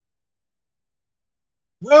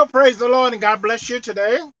Well, praise the Lord and God bless you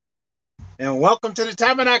today. And welcome to the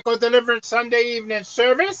Tabernacle Deliverance Sunday evening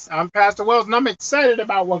service. I'm Pastor Wells and I'm excited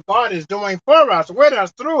about what God is doing for us, with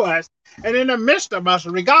us, through us, and in the midst of us,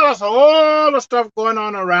 regardless of all the stuff going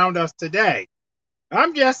on around us today.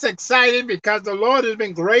 I'm just excited because the Lord has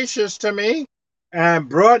been gracious to me and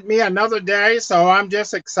brought me another day. So I'm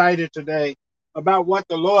just excited today about what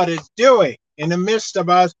the Lord is doing in the midst of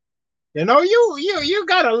us. You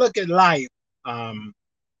gotta look at life. Um,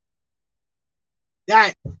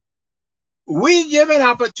 that we given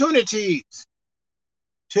opportunities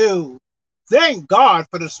to thank God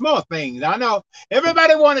for the small things. I know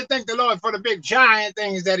everybody want to thank the Lord for the big giant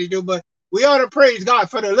things that he do, but we ought to praise God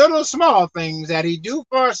for the little small things that he do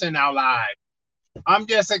for us in our lives. I'm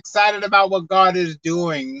just excited about what God is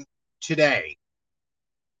doing today.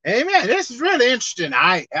 Amen. This is really interesting.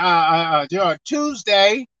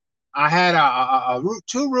 Tuesday, I had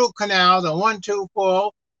two root canals and one tooth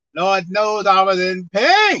pulled. Lord knows I was in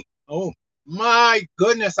pain. Oh my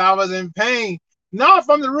goodness, I was in pain. Not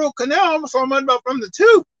from the root canal so much, but from the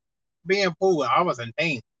tooth being pulled. I was in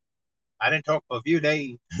pain. I didn't talk for a few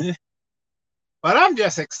days. But I'm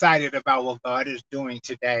just excited about what God is doing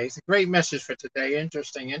today. It's a great message for today.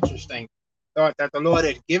 Interesting thought that the Lord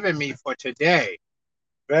had given me for today.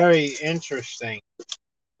 Very interesting.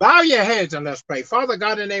 Bow your heads and let's pray. Father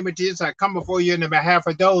God, in the name of Jesus, I come before you in the behalf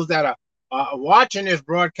of those that are watching this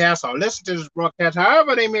broadcast or listening to this broadcast,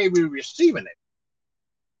 however they may be receiving it.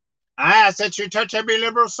 I ask that you touch every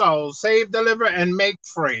liberal soul, save, deliver, and make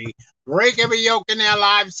free. Break every yoke in their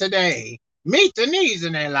lives today. Meet the needs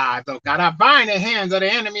in their lives, oh God. I bind the hands of the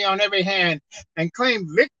enemy on every hand and claim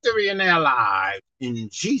victory in their lives. In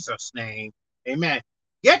Jesus' name, amen.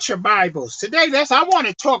 Get your Bibles. Today, I want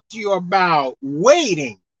to talk to you about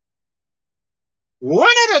waiting. One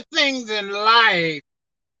of the things in life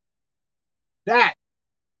that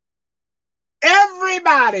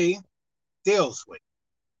everybody deals with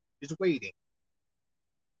is waiting.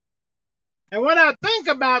 And when I think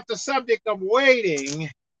about the subject of waiting,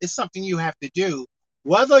 it's something you have to do,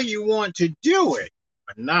 whether you want to do it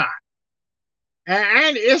or not.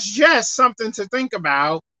 And it's just something to think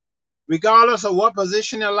about, regardless of what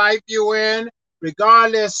position in life you're in,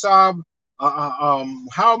 regardless of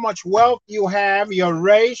how much wealth you have, your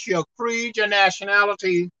race, your creed, your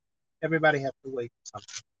nationality. Everybody has to wait for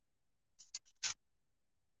something.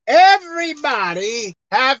 Everybody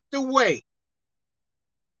have to wait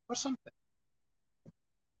for something.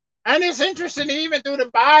 And it's interesting, even through the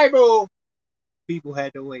Bible, people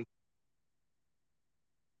had to wait.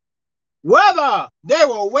 Whether they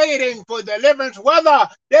were waiting for deliverance, whether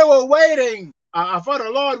they were waiting for the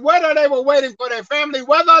Lord, whether they were waiting for their family,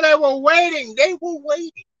 whether they were waiting.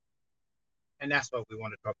 And that's what we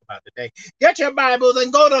want to talk about today. Get your Bibles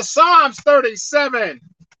and go to Psalms 37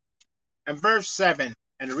 and verse 7,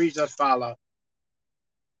 and it reads as follows.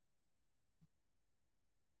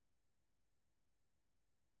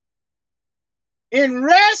 In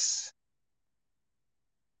rest,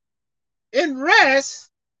 in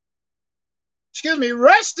rest,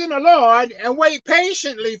 rest in the Lord and wait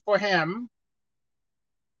patiently for him.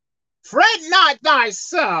 Fret not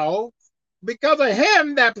thyself because of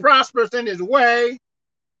him that prospers in his way,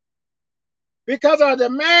 because of the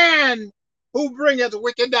man who bringeth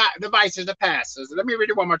wicked devices to pass. Let me read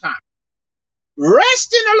it one more time.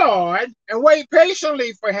 Rest in the Lord and wait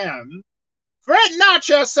patiently for him. Fret not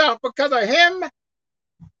yourself because of him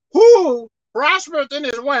who prospereth in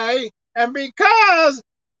his way, and because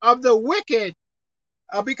of the wicked,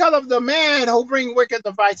 because of the man who bring wicked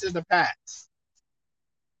devices to pass.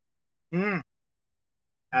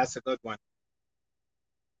 That's a good one.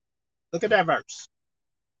 Look at that verse.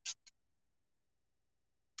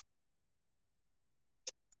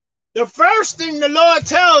 The first thing the Lord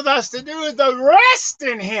tells us to do is to rest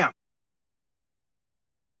in him.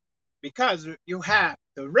 Because you have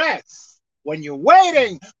to rest. When you're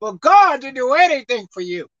waiting for God to do anything for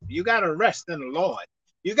you, you got to rest in the Lord.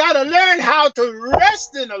 You got to learn how to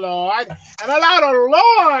rest in the Lord and allow the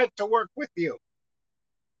Lord to work with you.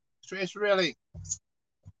 So it's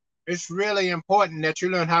really important that you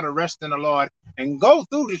learn how to rest in the Lord and go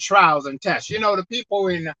through the trials and tests. You know, the people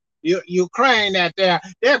in Ukraine, that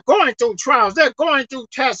they're going through trials, they're going through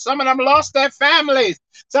tests. Some of them lost their families.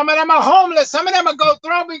 Some of them are homeless. Some of them are going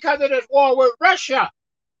through because of this war with Russia.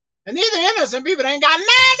 And these are innocent people. They ain't got nothing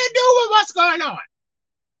to do with what's going on.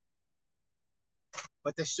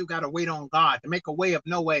 But they still got to wait on God to make a way of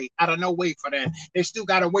no way, out of no way for them. They still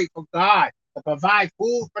got to wait for God to provide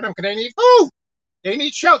food for them because they need food. They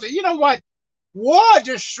need shelter. You know what? War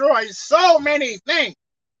destroys so many things.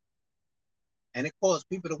 And it caused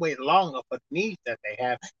people to wait longer for the needs that they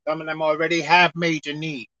have. Some of them already have major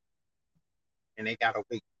needs, and they got to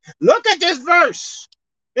wait. Look at this verse.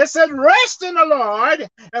 It said, rest in the Lord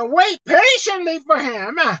and wait patiently for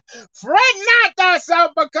him. Fret not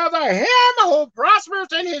thyself because of him who prospers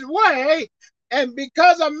in his way, and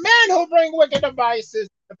because of men who bring wicked devices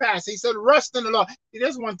to pass. He said, rest in the Lord. See,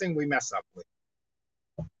 there's one thing we mess up with.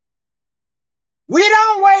 We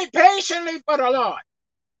don't wait patiently for the Lord.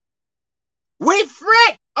 We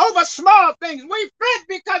fret over small things. We fret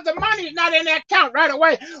because the money's not in the account right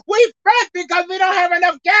away. We fret because we don't have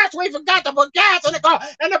enough gas. We forgot to put gas in the car.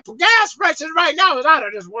 And the gas prices right now is out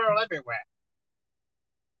of this world everywhere.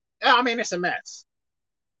 I mean, it's a mess.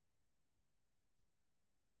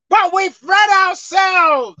 But we fret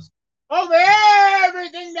ourselves over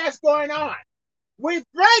everything that's going on. We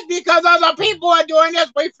fret because other people are doing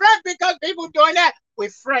this. We fret because people are doing that.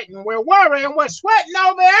 We're fretting, we're worrying, we're sweating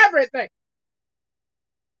over everything.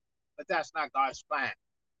 But that's not God's plan.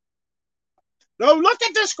 So look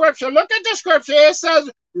at the scripture. Look at the scripture. It says,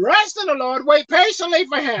 rest in the Lord, wait patiently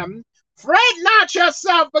for him. Fret not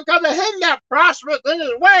yourself because of him that prospereth in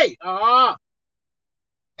his way.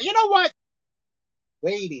 You know what?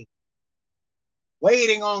 Waiting.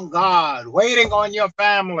 Waiting on God, waiting on your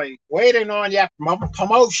family, waiting on your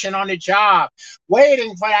promotion on the job,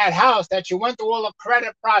 waiting for that house that you went through all the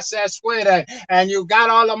credit process with and you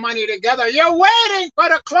got all the money together. You're waiting for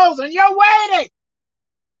the closing. You're waiting.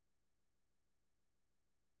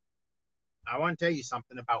 I want to tell you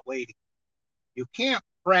something about waiting. You can't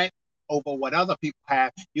fret over what other people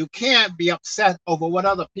have. You can't be upset over what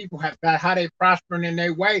other people have, how they prospering in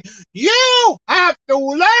their way. You have to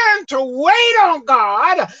learn to wait on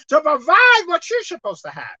God to provide what you're supposed to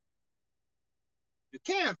have. You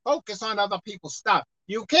can't focus on other people's stuff.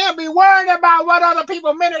 You can't be worried about what other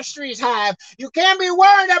people's ministries have. You can't be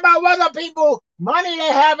worried about what other people's money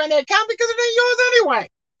they have in their account because it ain't yours anyway.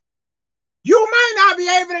 You might not be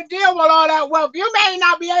able to deal with all that wealth. You may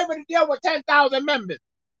not be able to deal with 10,000 members.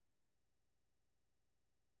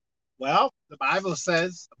 Well, the Bible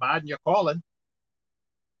says, abide in your calling.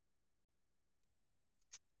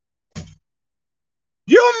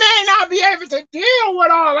 You may not be able to deal with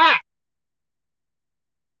all that.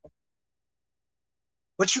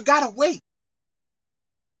 But you got to wait.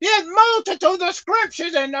 There's multitudes of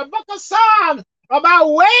scriptures in the book of Psalms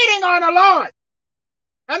about waiting on the Lord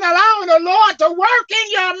and allowing the Lord to work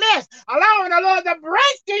in your midst, allowing the Lord to break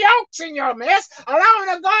the yokes in your midst, allowing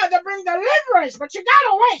the God to bring deliverance. But you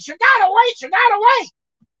got to wait. You got to wait. You got to wait.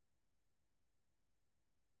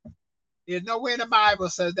 There's nowhere in the Bible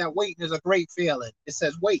says that waiting is a great feeling. It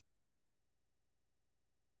says wait.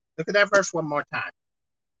 Look at that verse one more time.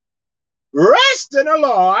 Rest in the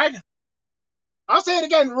Lord. I'll say it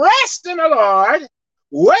again. Rest in the Lord.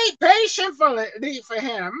 Wait patiently for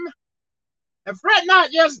him. And fret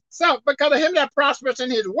not yourself because of him that prospers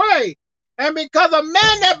in his way. And because of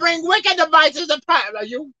men that bring wicked devices to pass.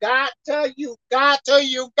 You got to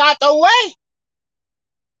wait.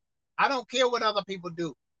 I don't care what other people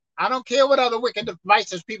do. I don't care what other wicked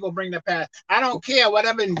devices people bring to pass. I don't care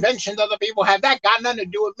whatever inventions other people have. That got nothing to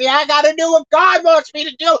do with me. I got to do what God wants me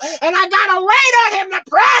to do. And I got to wait on him to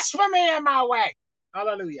prosper me in my way.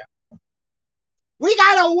 Hallelujah. We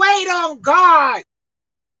got to wait on God.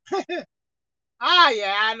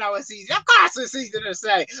 Yeah, I know it's easy. Of course it's easy to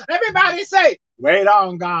say. Everybody say, wait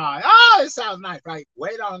on God. Oh, it sounds nice, right?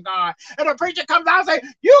 Wait on God. And the preacher comes out and say,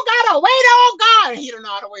 you got to wait on God. And he don't know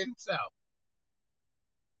how to wait himself.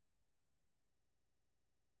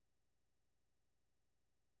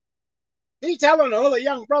 He telling the other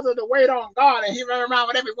young brother to wait on God, and he run around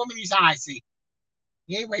with every woman his eyes see.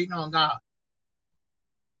 He ain't waiting on God.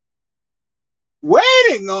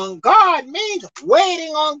 Waiting on God means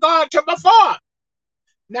waiting on God to perform.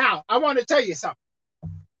 Now, I want to tell you something.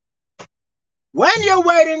 When you're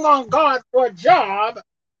waiting on God for a job,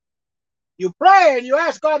 you pray and you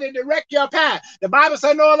ask God to direct your path. The Bible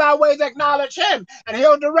says, in all our ways acknowledge him, and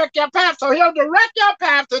he'll direct your path. So he'll direct your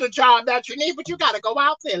path to the job that you need, but you got to go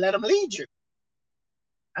out there, let him lead you.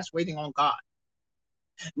 That's waiting on God.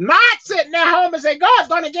 Not sitting at home and say, God's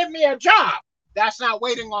going to give me a job. That's not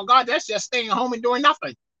waiting on God. That's just staying home and doing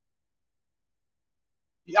nothing.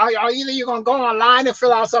 Either you're going to go online and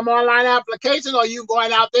fill out some online application, or you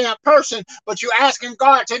going out there in person, but you're asking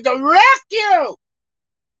God to direct you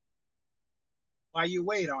while you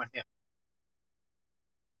wait on him.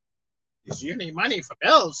 Because you need money for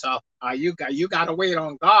bills, so you got to wait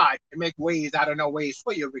on God to make ways out of no ways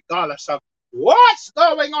for you, regardless of what's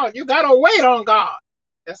going on. You got to wait on God.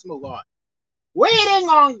 Let's move on. Waiting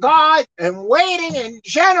on God and waiting in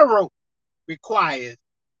general requires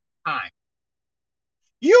time.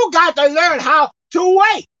 You got to learn how to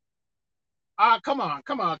wait. Come on.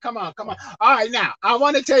 All right, now, I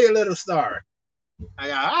want to tell you a little story.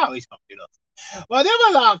 I always come to this. Well, there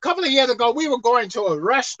was a couple of years ago, we were going to a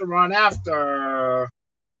restaurant after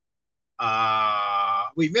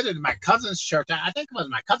we visited my cousin's church. I think it was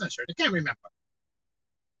my cousin's church. I can't remember.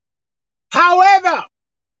 However,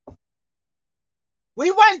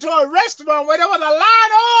 we went to a restaurant where there was a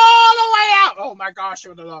line all the way out. Oh my gosh, it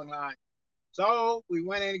was a long line. So we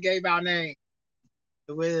went in and gave our name.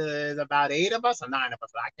 It was about 8 of us or 9 of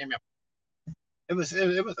us. I can't remember. It was a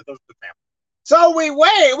good family. So we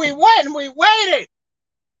went and we waited.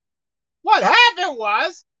 What happened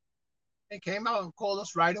was they came out and called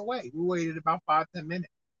us right away. We waited about 5-10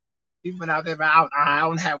 minutes. We went out there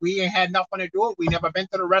we ain't had nothing to do it. We never been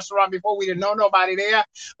to the restaurant before. We didn't know nobody there.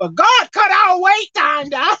 But God cut our wait time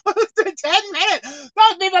down to 10 minutes.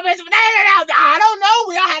 Those people I don't know.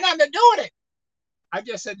 We don't have nothing to do with it. I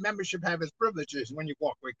just said membership have its privileges when you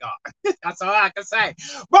walk with God. That's all I can say.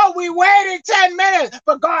 But we waited 10 minutes,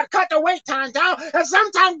 but God cut the wait time down. And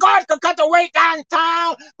sometimes God could cut the wait time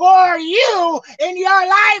down for you in your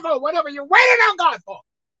life or whatever you're waiting on God for.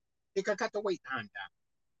 He could cut the wait time down.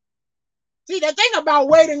 See, the thing about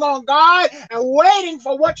waiting on God and waiting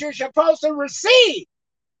for what you're supposed to receive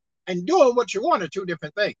and doing what you want are two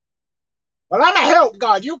different things. Well, I'm going to help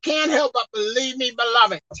God. You can't help but believe me,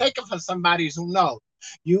 beloved. Take it from somebody who knows.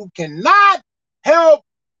 You cannot help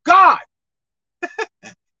God.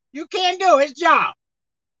 You can't do his job.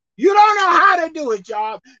 You don't know how to do his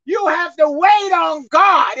job. You have to wait on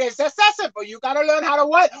God. It's that simple. You got to learn how to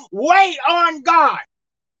what? Wait on God.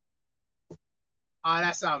 Oh,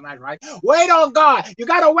 that sounds nice, right? Wait on God. You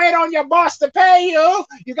got to wait on your boss to pay you.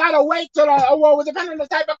 You got to wait till depending on the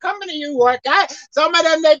type of company you work at. Some of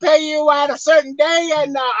them, they pay you at a certain day,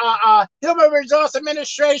 and Human Resource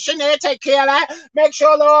Administration, they take care of that. Make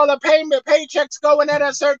sure that all the paychecks going at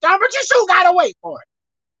a certain time, but you still got to wait for it.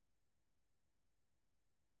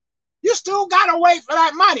 You still got to wait for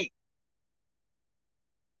that money.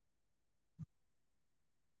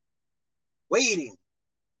 Waiting.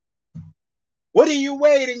 What are you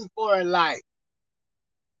waiting for in life?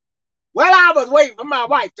 Well, I was waiting for my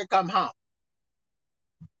wife to come home.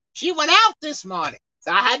 She went out this morning,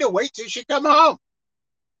 so I had to wait till she come home.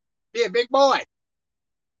 Be a big boy.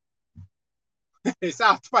 It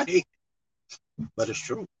sounds funny, but it's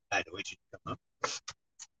true. I had to wait till she come home.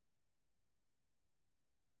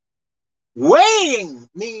 Waiting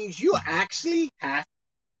means you actually have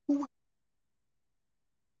to wait.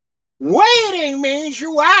 Waiting means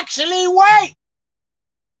you actually wait.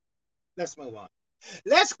 Let's move on.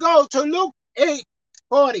 Let's go to Luke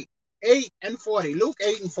 8:40. 8 and 40. Luke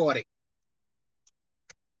 8 and 40.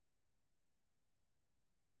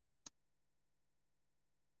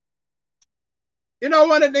 You know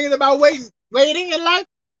one of the things about waiting in life?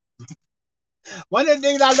 One of the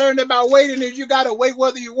things I learned about waiting is you got to wait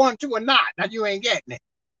whether you want to or not. Now you ain't getting it.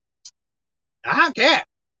 I don't care.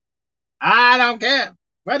 I don't care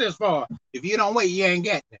what it's for. If you don't wait, you ain't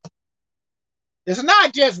getting it. It's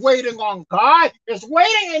not just waiting on God. It's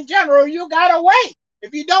waiting in general. You got to wait.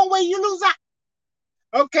 If you don't wait, you lose out.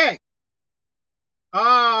 Okay.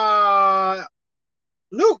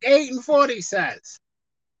 Luke 8 and 40 says,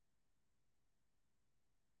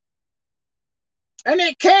 and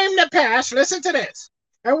it came to pass, listen to this.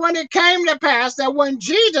 And when it came to pass that when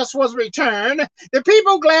Jesus was returned, the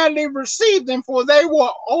people gladly received him, for they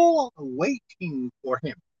were all waiting for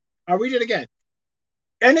him. I'll read it again.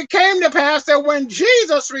 And it came to pass that when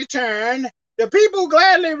Jesus returned, the people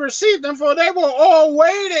gladly received him, for they were all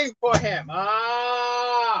waiting for him.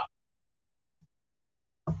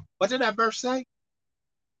 What did that verse say?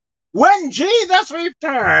 When Jesus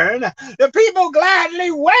returned, the people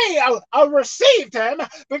gladly received him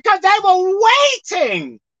because they were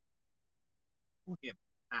waiting for him.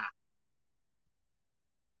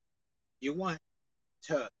 You want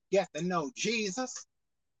to get to know Jesus,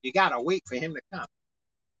 you got to wait for him to come.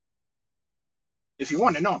 If you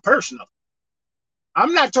want to know him personally.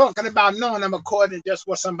 I'm not talking about knowing him according to just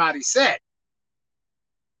what somebody said.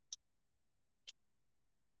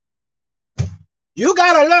 You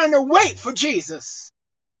got to learn to wait for Jesus.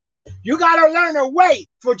 You got to learn to wait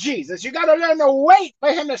for Jesus. You got to learn to wait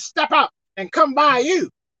for him to step up and come by you.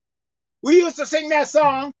 We used to sing that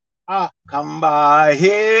song, come by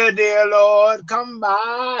here, dear Lord, come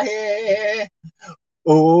by here.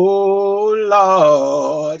 Oh,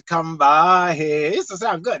 Lord, come by here. It used to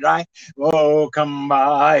sound good, right? Oh, come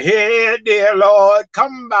by here, dear Lord,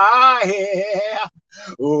 come by here.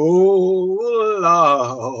 Oh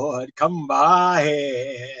Lord, come by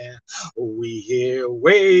here. We here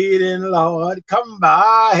waiting, Lord, come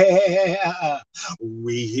by here.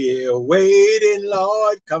 We here waiting,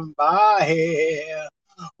 Lord, come by here.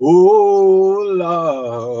 Oh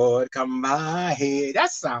Lord, come by here.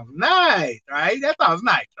 That sounds nice, right? That sounds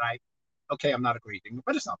nice, right? Okay, I'm not agreeing,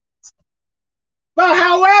 but it sounds nice. But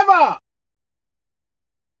however,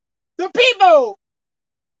 the people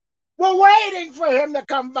were waiting for him to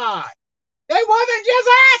come by. They wasn't just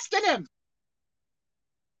asking him.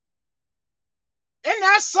 In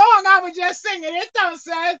that song I was just singing, it don't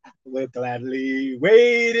say, we're gladly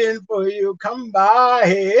waiting for you, come by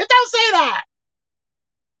here. It don't say that.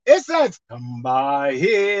 It says, come by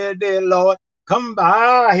here, dear Lord, come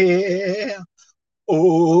by here.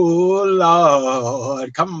 Oh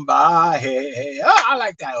Lord, come by here. Oh, I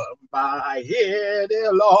like that. Come by here,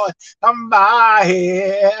 dear Lord, come by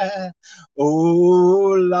here.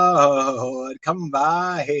 Oh Lord, come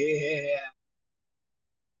by here.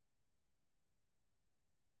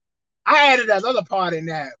 I added that other part in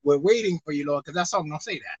that. We're waiting for you, Lord, because that song don't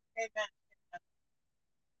say that. Amen.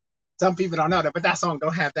 Some people don't know that, but that song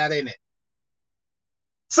don't have that in it.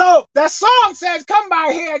 So that song says, come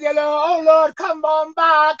by here, dear Lord. Oh Lord, come on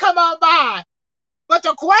by, come on by. But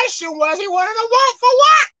the question was, he wanted to walk for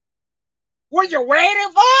what? Were you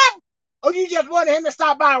waiting for him? Or you just wanted him to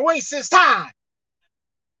stop by and waste his time?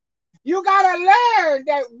 You got to learn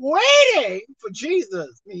that waiting for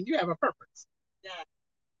Jesus means you have a purpose. Yeah.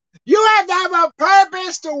 You have to have a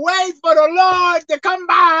purpose to wait for the Lord to come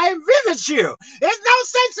by and visit you. There's no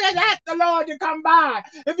sense in asking the Lord to come by.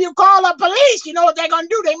 If you call the police, you know what they're going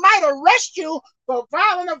to do? They might arrest you for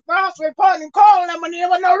filing a false report and calling them when there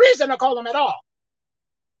was no reason to call them at all.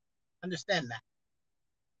 Understand that.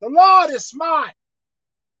 The Lord is smart.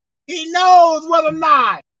 He knows whether or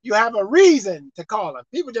not you have a reason to call him.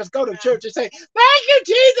 People just go to church and say, thank you,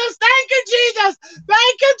 Jesus. Thank you, Jesus.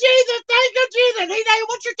 Thank you, Jesus. Thank you, Jesus. He said,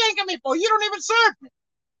 what you thanking me for? You don't even serve me.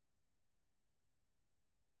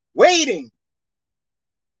 Waiting.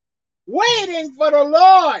 Waiting for the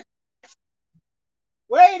Lord.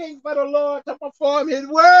 Waiting for the Lord to perform his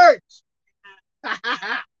words.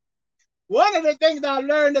 One of the things I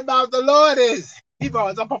learned about the Lord is people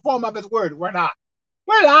is a performer of his word. We're not.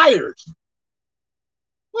 We're liars.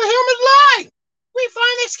 We're humans lie. We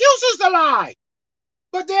find excuses to lie.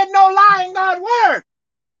 But there's no lie in God's word.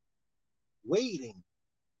 Waiting.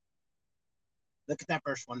 Look at that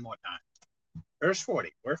verse one more time. Verse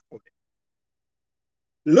 40. Verse 40.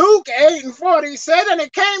 Luke 8:40 said, and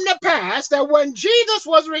it came to pass that when Jesus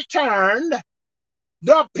was returned,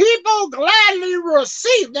 the people gladly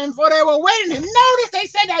received him, for they were waiting. And notice they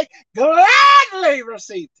said they gladly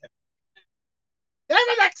received him. They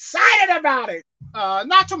were excited about it.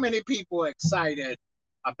 Not too many people excited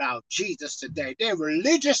about Jesus today. They're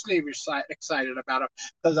religiously excited about him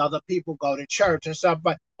because other people go to church and stuff.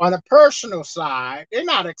 But on a personal side, they're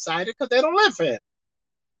not excited because they don't live here.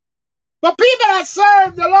 But people that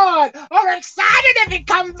serve the Lord are excited if he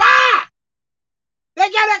comes by. They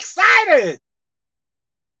get excited.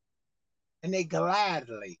 And they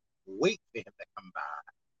gladly wait for him to come by.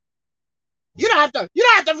 You don't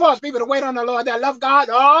have to force people to wait on the Lord that love God.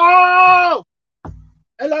 Oh,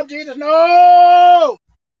 they love Jesus. No.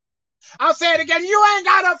 I'll say it again. You ain't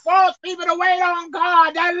got to force people to wait on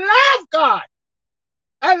God that love God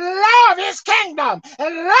and love his kingdom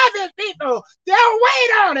and love his people. They'll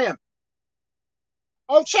wait on him.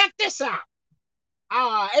 Oh, check this out.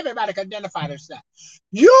 Everybody can identify themselves.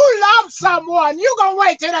 You love someone, you're going to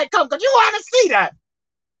wait till they come because you want to see that.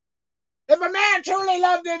 If a man truly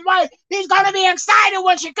loves his wife, he's going to be excited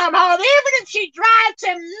when she comes home, even if she drives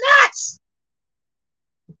him nuts.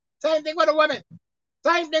 Same thing with a woman.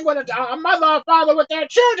 Same thing with a mother or father with their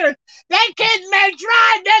children. Their kids may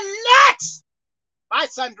drive them nuts. My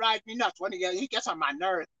son drives me nuts when he gets on my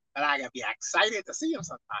nerves, and I gotta be excited to see him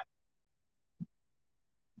sometimes.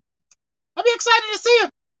 I'll be excited to see him.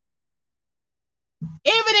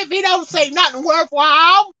 Even if he don't say nothing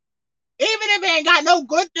worthwhile, even if he ain't got no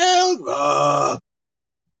good news.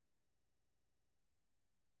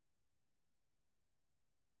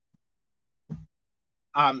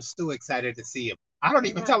 I'm still excited to see him. I don't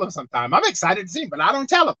even tell him sometimes. I'm excited to see him, but I don't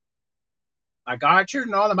tell him. My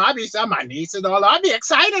godchildren, all of them, my nieces, all of them, I'd be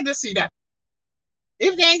excited to see them.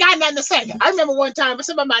 If they ain't got nothing to say. I remember one time with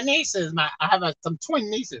some of my nieces, I have some twin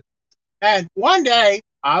nieces. And one day,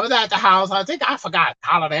 I was at the house. I think I forgot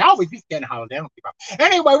holiday. I always be forgetting holiday. I don't keep up.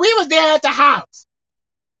 Anyway, we was there at the house,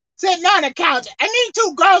 sitting on the couch, and these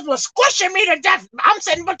two girls were squishing me to death. I'm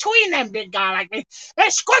sitting between them, big guy like me.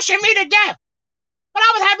 They're squishing me to death. But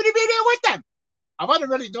I was happy to be there with them. I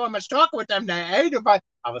wasn't really doing much talking with them that either, but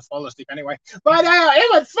I was falling asleep anyway. But it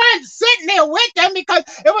was fun sitting there with them because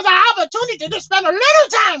it was an opportunity to spend a little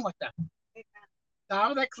time with them. So I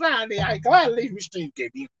was excited. I gladly received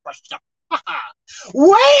gave me a question.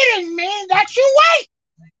 Waiting means that you wait.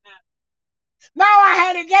 Now I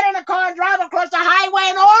had to get in the car and drive across the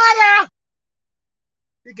highway in order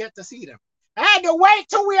to get to see them. I had to wait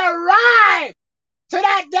till we arrived to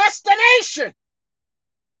that destination.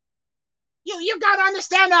 You got to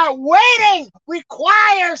understand that waiting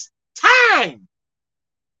requires time.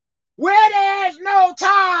 Where there is no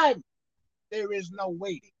time, there is no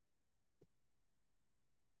waiting.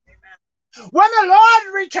 When the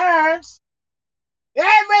Lord returns,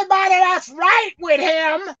 everybody that's right with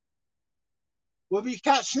him will be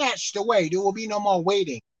snatched away. There will be no more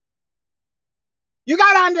waiting. You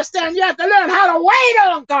got to understand, you have to learn how to wait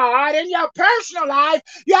on God in your personal life.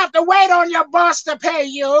 You have to wait on your boss to pay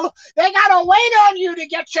you. They got to wait on you to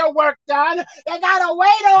get your work done. They got to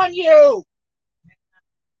wait on you.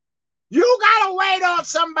 You got to wait on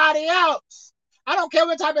somebody else. I don't care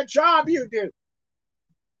what type of job you do.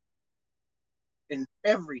 In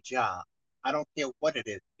every job, I don't care what it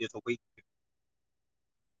is, there's a wait.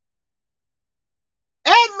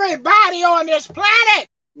 Everybody on this planet,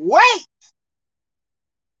 wait.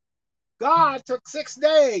 God took 6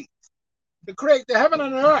 days to create the heaven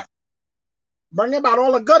and the earth. Bring about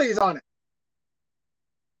all the goodies on it.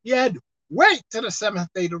 He had to wait till the seventh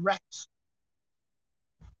day to rest.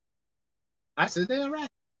 I said, day of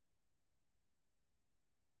rest.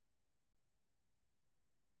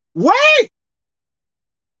 Wait!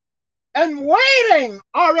 And waiting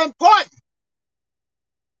are important.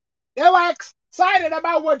 They were excited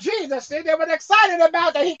about what Jesus did. They were excited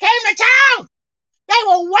about that he came to town. They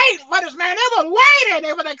were waiting for this man. They were waiting.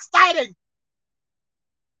 They were excited.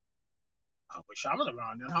 I wish I was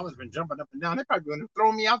around then. I would have been jumping up and down. They probably would have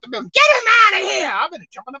thrown me out the building. Get him out of here. I've been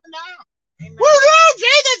jumping up and down. Woohoo!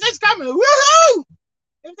 Jesus is coming. Woohoo!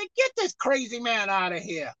 If they get this crazy man out of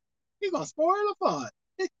here, he's going to spoil the fun.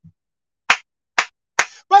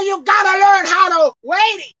 But you got to learn how to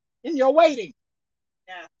wait in your waiting.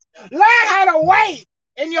 Yeah. Learn how to wait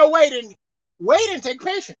in your waiting. Waiting takes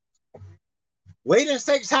patience. Waiting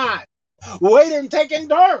takes time. Waiting takes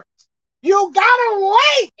endurance. You gotta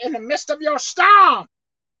wait in the midst of your storm.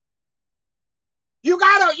 You know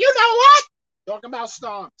what? Talking about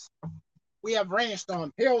storms. We have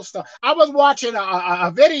rainstorm, hailstorm. I was watching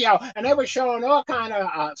a video and they were showing all kind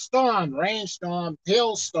of storm, rainstorm,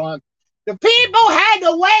 hailstorm. The people had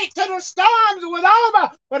to wait till the storms was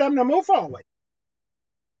over for them to move forward.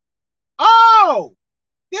 Oh,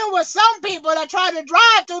 there were some people that tried to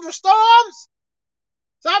drive through the storms.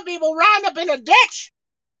 Some people ran up in a ditch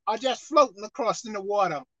or just floating across in the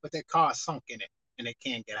water, but their car sunk in it and they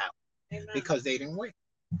can't get out. Amen. Because they didn't wait.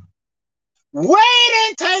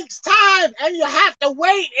 Waiting takes time, and you have to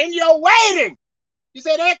wait in your waiting. You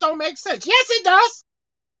say that don't make sense. Yes, it does.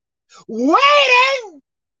 Waiting.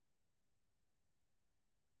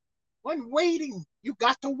 When waiting, you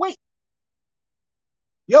got to wait.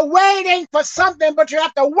 You're waiting for something, but you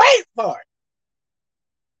have to wait for it.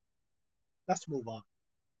 Let's move on.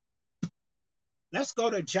 Let's go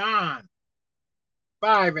to John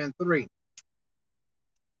 5:3.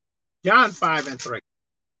 John 5:3.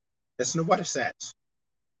 Listen to what it says.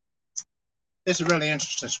 This is really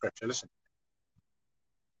interesting scripture. Listen.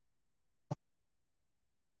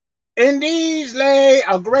 In these lay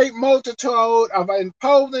a great multitude of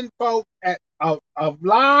imposing folk of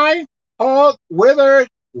blind, halt, withered,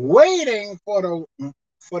 waiting for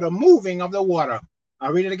the moving of the water.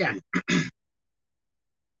 I'll read it again.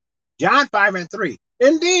 John 5:3.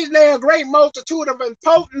 In these lay a great multitude of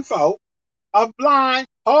impotent folk, of blind,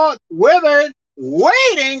 halt, withered,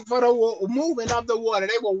 waiting for the moving of the water.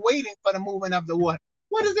 They were waiting for the moving of the water.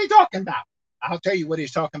 What is he talking about? I'll tell you what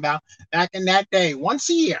he's talking about. Back in that day, once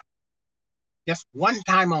a year, just one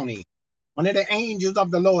time only, one of the angels of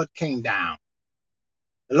the Lord came down.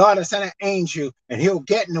 The Lord had sent an angel, and he'll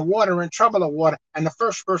get in the water and trouble the water, and the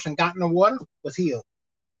first person got in the water was healed.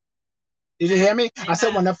 Did you hear me? I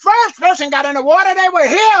said, when the first person got in the water, they were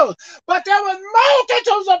healed. But there was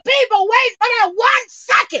multitudes of people waiting for that 1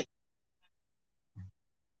 second.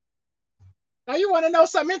 Now, you want to know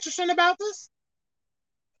something interesting about this?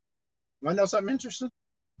 Want to know something interesting?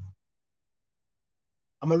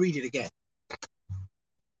 I'm going to read it again.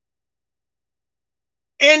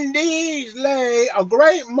 In these lay a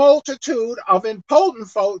great multitude of impotent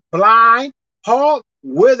folk, blind, halt,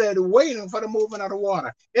 withered, waiting for the movement of the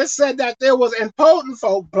water. It said that there was impotent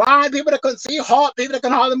folk, blind people that couldn't see, halt people that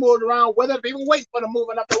couldn't hardly move around, withered people waiting for the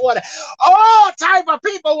movement of the water. All type of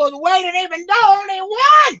people was waiting, even though only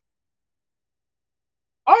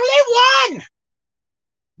one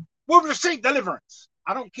will receive deliverance.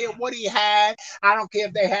 I don't care what he had. I don't care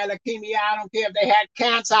if they had leukemia. I don't care if they had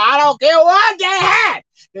cancer. I don't care what they had.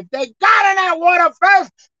 If they got in that water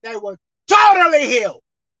first, they were totally healed.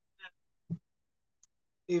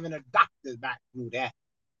 Even the doctors back knew that.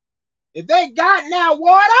 If they got in that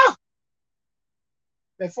water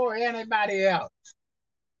before anybody else,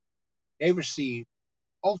 they received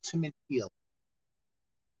ultimate healing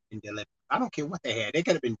and deliverance. I don't care what they had. They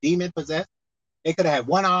could have been demon possessed. They could have had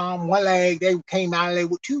one arm, one leg. They came out of there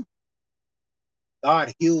with two.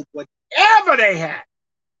 God healed whatever they had.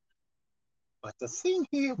 But the thing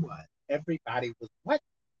here was, everybody was what?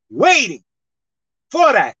 Waiting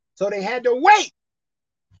for that. So they had to wait.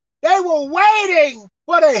 They were waiting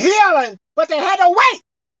for the healing, but they had to wait.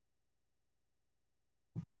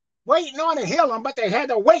 Waiting on the healing, but they had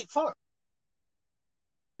to wait for it.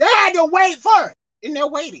 They had to wait for it in their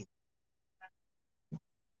waiting.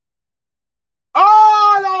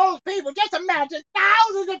 All those people, just imagine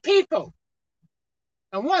thousands of people.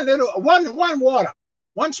 And one water,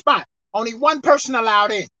 one spot, only one person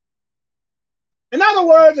allowed in. In other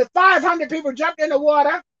words, if 500 people jumped in the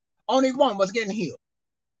water, only one was getting healed.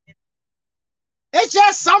 It's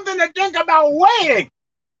just something to think about waiting.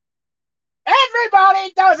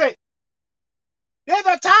 Everybody does it. There's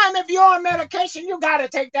a time if you're on medication, you got to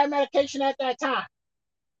take that medication at that time.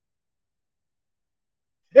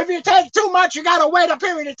 If you take too much, you got to wait a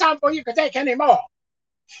period of time before you can take any more.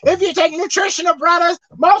 If you take nutritional products,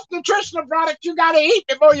 most nutritional products you got to eat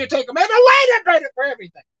before you take them. There's a waiting for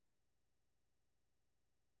everything.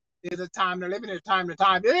 There's a time to live and there's time to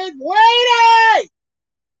time. It's waiting.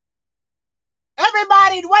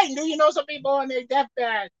 Everybody's waiting. Do you know some people on their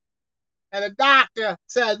deathbed and the doctor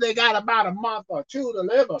says they got about a month or two to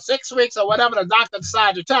live or 6 weeks or whatever the doctor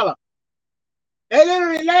decides to tell them? They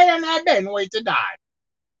literally lay in that bed and wait to die.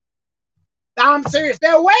 Now, I'm serious.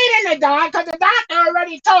 They're waiting to die because the doctor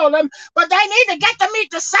already told them, but they need to get to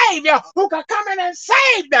meet the Savior who can come in and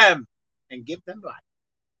save them and give them life.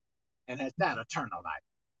 And that's that eternal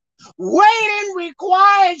life. Waiting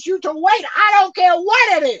requires you to wait. I don't care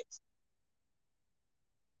what it is.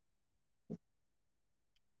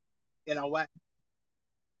 You know what?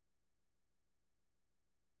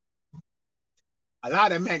 A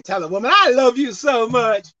lot of men tell a woman, I love you so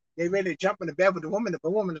much. They ready to jump in the bed with the woman. If a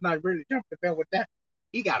woman is not ready to jump in the bed with that,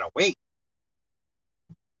 he got to wait.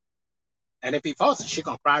 And if he falls, she's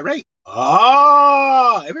going to cry rape.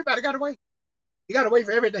 Oh, everybody got to wait. You got to wait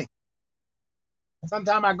for everything.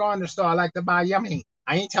 Sometimes I go in the store, I like to buy yummy.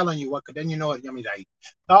 I ain't telling you what, because then you know what yummy I eat.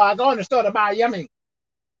 So I go in the store to buy yummy.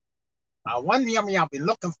 One yummy I've been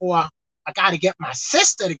looking for, I got to get my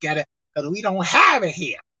sister to get it because we don't have it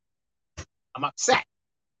here. I'm upset.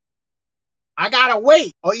 I got to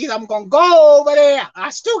wait, or either I'm going to go over there.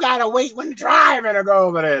 I still got to wait when driving to go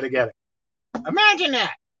over there to get it. Imagine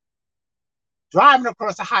that. Driving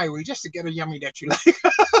across the highway just to get a yummy that you like.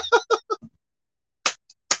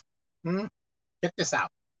 Check this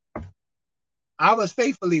out. I was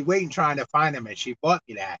faithfully waiting, trying to find him, and she bought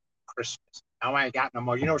me that Christmas. Now I ain't got no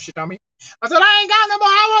more. You know what she told me? I said, I ain't got no more.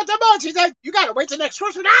 I want the more. She said, you got to wait till next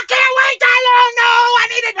Christmas. I can't wait that long. No, I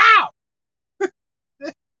need it now.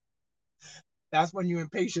 That's when you're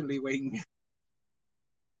impatiently waiting.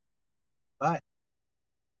 But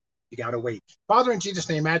you got to wait. Father, in Jesus'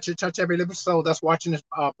 name, I ask you to touch every living soul that's watching this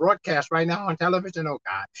broadcast right now on television, oh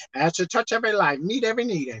God. I ask you to touch every life, meet every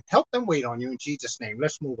need, and help them wait on you in Jesus' name.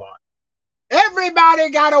 Let's move on. Everybody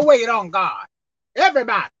got to wait on God.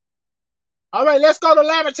 Everybody. All right, let's go to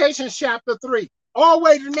Lamentations chapter 3.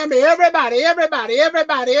 Always remember, everybody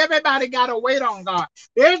got to wait on God.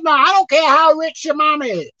 I don't care how rich your mama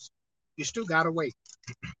is. You still got to wait.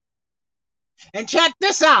 And check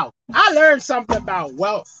this out. I learned something about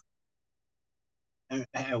wealth and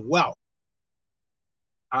wealth.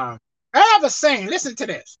 I have a saying. Listen to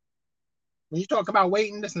this. When you talk about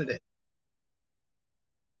waiting, listen to this.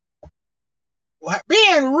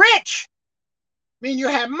 Being rich means you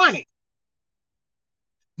have money.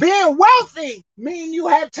 Being wealthy means you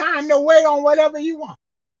have time to wait on whatever you want.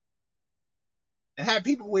 And have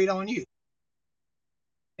people wait on you.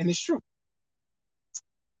 And it's true.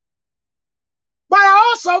 But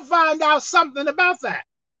I also found out something about that.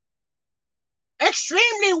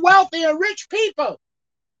 Extremely wealthy and rich people,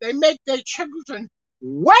 they make their children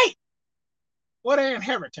wait for their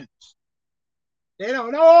inheritance. They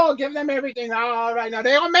don't give them everything all right now.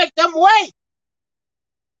 They don't make them wait.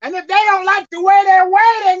 And if they don't like the way they're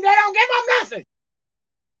waiting, they don't give them nothing.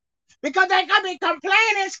 Because they could be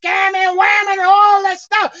complaining, scamming, whamming, and all that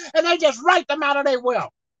stuff. And they just write them out of their will.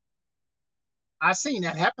 I've seen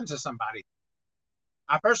that happen to somebody.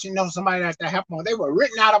 I personally know somebody that happened. They were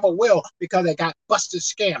written out of a will because they got busted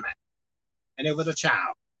scamming. And it was a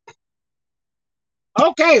child.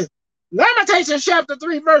 Okay. Lamentations chapter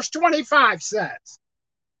 3, verse 25 says,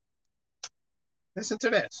 listen to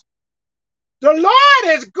this. The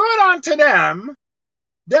Lord is good unto them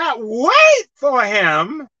that wait for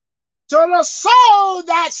him, to the soul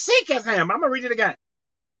that seeketh him. I'm going to read it again.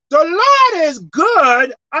 The Lord is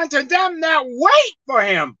good unto them that wait for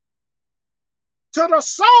him, to the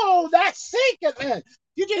soul that seeketh him.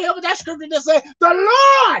 Did you hear what that scripture just said? The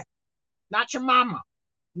Lord, not your mama,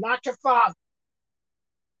 not your father.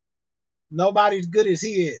 Nobody's good as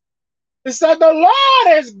he is. It said the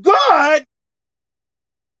Lord is good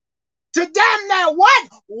to them that what?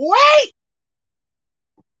 Wait.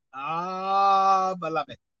 Ah,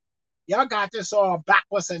 beloved. Y'all got this all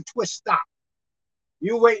backwards and twist up.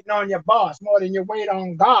 You waiting on your boss more than you wait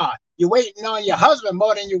on God. You waiting on your husband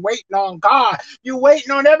more than you waiting on God. You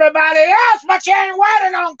waiting on everybody else, but you ain't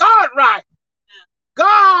waiting on God right.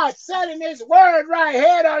 God said in his word right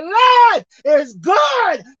here, the Lord is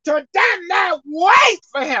good to them that wait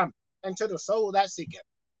for him and to the soul that seek him.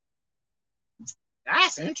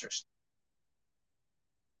 That's interesting.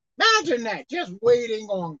 Imagine that, just waiting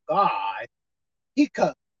on God. He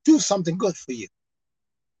could do something good for you.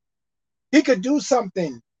 He could do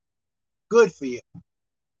something good for you.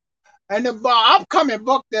 And the upcoming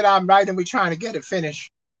book that I'm writing, we're trying to get it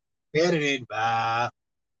finished, edited.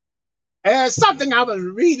 And something I was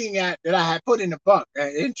reading at that I had put in the book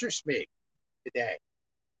that interests me today.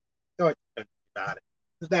 Thought about it.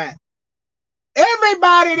 Is that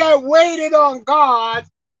everybody that waited on God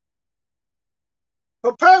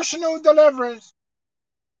for personal deliverance,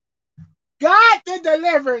 God did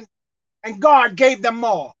deliverance, and God gave them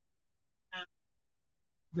more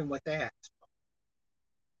than what they asked for.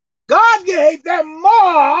 God gave them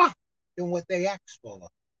more than what they asked for.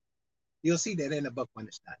 You'll see that in the book when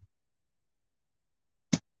it's done.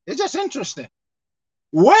 It's just interesting.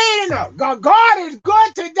 Waiting up. God is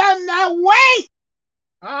good to them that wait.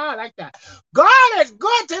 I like that. God is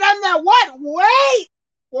good to them that what? Wait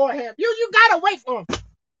for him. You got to wait for him.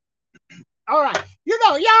 All right. You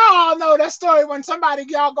know, y'all all know that story when somebody,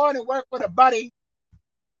 y'all going to work with a buddy.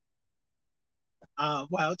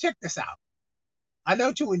 Well, check this out. I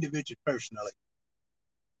know two individuals personally.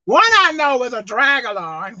 One I know was a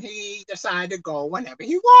drag-along. He decided to go whenever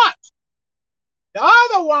he wants. The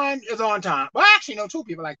other one is on time. Well, I actually know two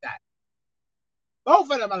people like that.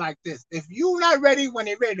 Both of them are like this. If you're not ready when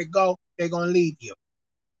they're ready to go, they're going to leave you.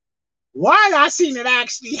 One, I seen it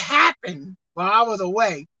actually happen while I was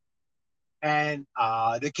away. And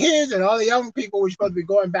the kids and all the young people were supposed to be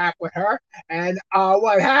going back with her. And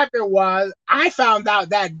what happened was I found out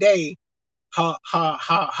that day her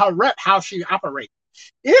rep, how she operates.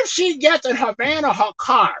 If she gets in her van or her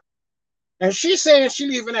car, and she's saying she's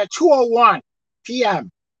leaving at 2:01 p.m.,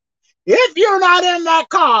 if you're not in that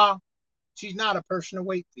car, she's not a person to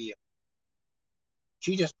wait for you.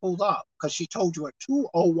 She just pulled off because she told you at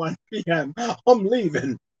 2:01 p.m., I'm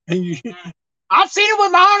leaving. And I've seen it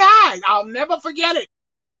with my own eyes. I'll never forget it.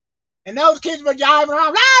 And those kids were driving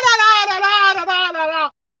around.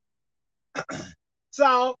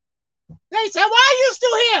 So they said, why are you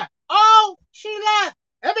still here? Oh, she left.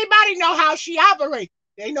 Everybody know how she operates.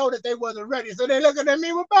 They know that they wasn't ready. So they looking at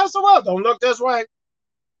me with Pastor Well, don't look this way.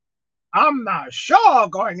 I'm not sure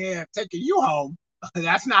going there taking you home.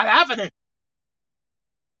 That's not happening.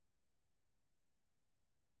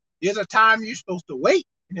 There's a time you're supposed to wait,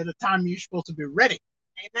 and there's a time you're supposed to be ready.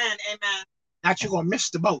 Amen. Amen. Not you're going to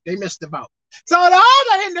miss the boat. They missed the boat. So the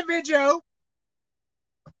other individual,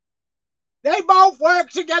 they both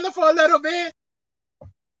worked together for a little bit.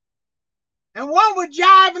 And one was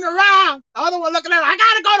driving around. The other one looking at him, I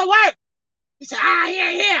got to go to work. He said,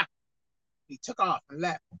 here. He took off and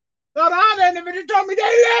left. So the other individual told me they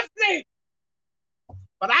left me.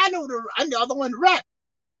 But I knew the other one rep.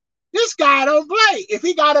 This guy don't play. If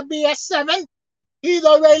he got to be at 7, he's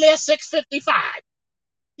already at 6:55.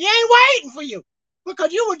 He ain't waiting for you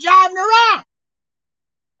because you were driving around.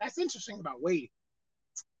 That's interesting about waiting.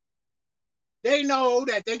 They know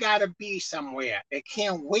that they got to be somewhere. They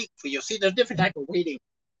can't wait for you. See, there's different type of waiting.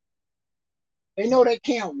 They know they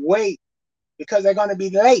can't wait because they're going to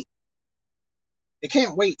be late. They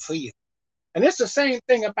can't wait for you. And it's the same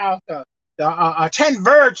thing about the 10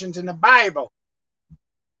 virgins in the Bible.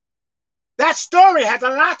 That story has a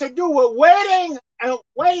lot to do with waiting and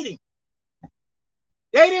waiting.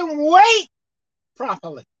 They didn't wait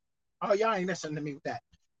properly. Oh, y'all ain't listening to me with that.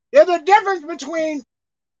 There's a difference between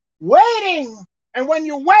waiting and when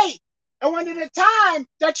you wait and when it's a time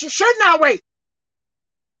that you should not wait.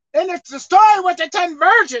 And it's the story with the 10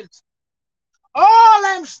 virgins. All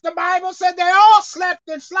them, the Bible said they all slept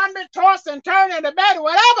and slumbered, tossed and turned in the bed,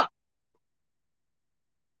 whatever.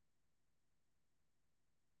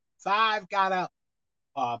 5 got up.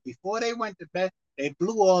 Before they went to bed, they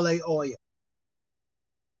blew all their oil.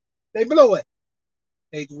 They blew it.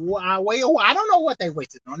 I don't know what they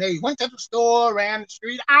wasted on. They went to the store, ran the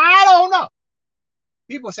street. I don't know.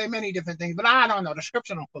 People say many different things, but I don't know. The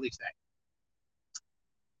scripture don't fully say.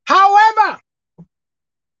 However,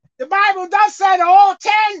 the Bible does say the all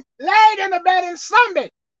 10 laid in the bed and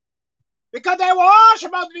slumbered because they were all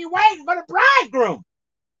supposed to be waiting for the bridegroom.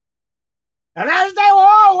 And as they were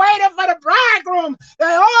all waiting for the bridegroom, they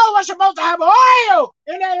all were supposed to have oil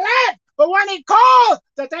in their lamp. But when he called,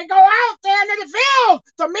 that they go out there into the field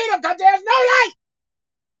to meet him because there's no light.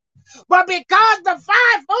 But because the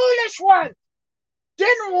 5 foolish ones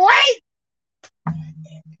didn't wait,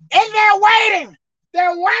 in their waiting, they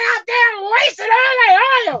went out there and wasted all their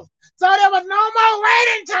oil. So there was no more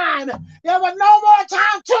waiting time. There was no more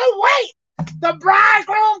time to wait. The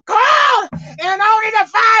bridegroom called, and only the 5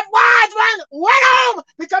 wise ones went home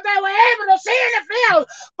because they were able to see in the field.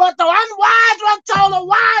 But the unwise one told the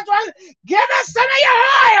wise one, "Give us some of your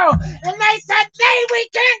oil." And they said, "Nay, we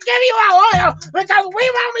can't give you our oil because we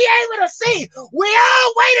won't be able to see. We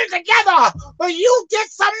all waited together, but you did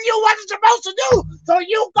something you wasn't supposed to do. So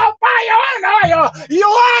you go buy your own oil. You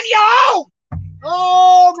on your own."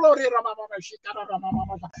 Oh, glory.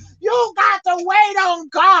 You got to wait on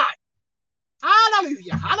God.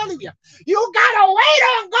 Hallelujah. Hallelujah. You got to wait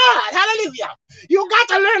on God. Hallelujah. You got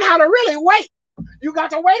to learn how to really wait. You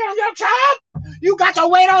got to wait on your job. You got to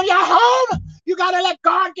wait on your home. You got to let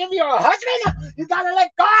God give you a husband. You got to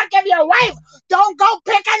let God give you a wife. Don't go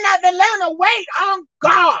picking nothing. Learn to wait on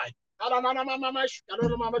God.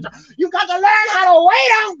 You got to learn how to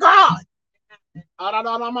wait on God.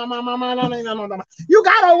 You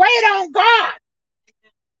got to wait on God.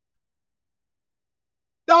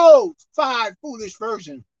 Those 5 foolish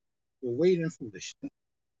virgins were waiting foolishly.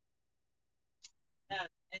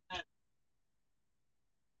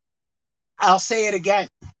 I'll say it again.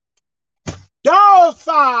 Those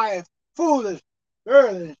 5 foolish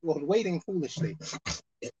virgins were waiting foolishly.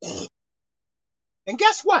 And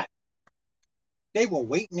guess what? They were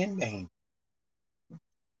waiting in vain.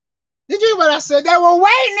 Did you hear what I said? They were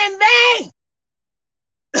waiting in vain.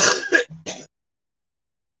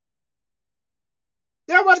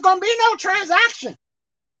 There was going to be no transaction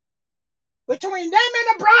between them and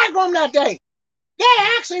the bridegroom that day. They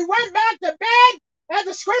actually went back to bed, as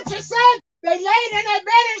the scripture said. They laid in their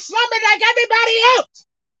bed and slumbered like everybody else.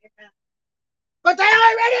 But they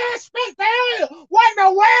already had spent their oil. What in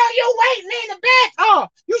the world you waiting in the bed? Oh,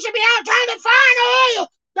 you should be out trying to find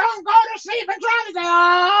oil. Don't go to sleep and try to say,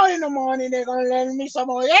 "Oh, in the morning they're going to lend me some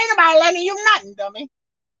oil." Ain't nobody lending you nothing, dummy.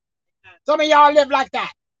 Some of y'all live like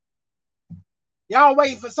that. Y'all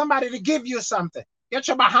waiting for somebody to give you something. Get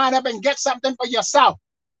your behind up and get something for yourself.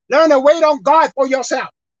 Learn to wait on God for yourself.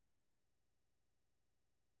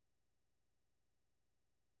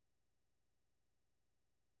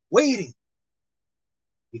 Waiting.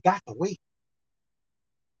 You got to wait.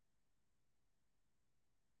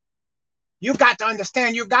 You got to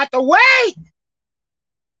understand you got to wait.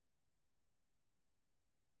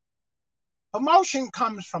 Promotion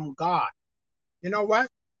comes from God. You know what?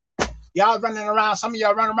 Y'all running around, some of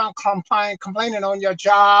y'all running around complaining on your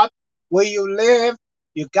job, where you live.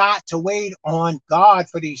 You got to wait on God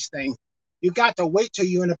for these things. You got to wait till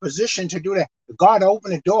you're in a position to do that. God will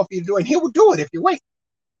open the door for you to do it, and He will do it if you wait.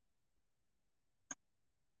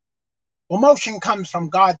 Promotion comes from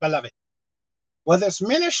God, beloved. Whether it's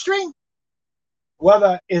ministry,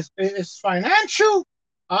 whether it's financial,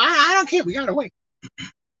 I don't care. We got to wait.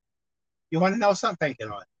 You want to know something? Thank you,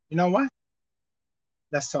 Lord. You know what?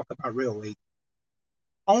 Let's talk about real waiting.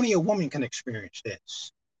 Only a woman can experience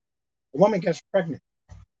this. A woman gets pregnant.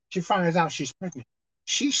 She finds out she's pregnant.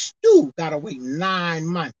 She still got to wait 9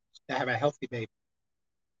 months to have a healthy baby.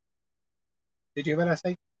 Did you hear what I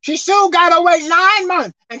say? She still got to wait 9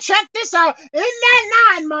 months. And check this out. In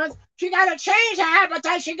that 9 months, she got to change her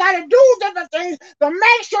appetite. She got to do different things to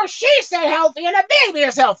make sure she stays healthy and the baby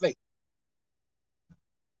is healthy.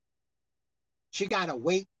 She got to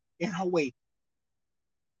wait in her waiting.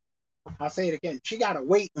 I'll say it again. She got to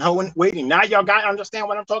wait in her waiting. Now y'all got to understand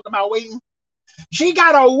what I'm talking about waiting? She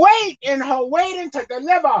got to wait in her waiting to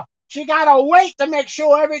deliver. She got to wait to make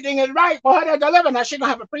sure everything is right for her to deliver. Now she's going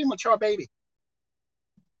to have a premature baby.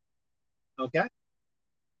 Okay?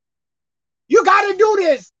 You got to do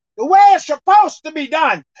this the way it's supposed to be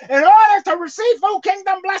done in order to receive full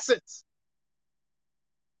kingdom blessings.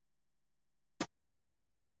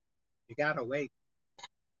 You got to wait.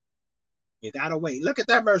 You got to wait. Look at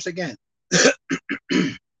that verse again.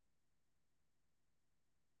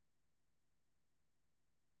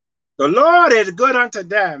 The Lord is good unto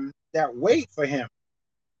them that wait for him,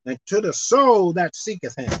 and to the soul that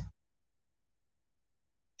seeketh him.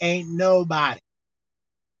 Ain't nobody.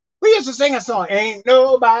 We used to sing a song, ain't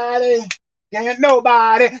nobody, can't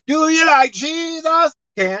nobody do you like Jesus,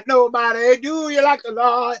 can't nobody do you like the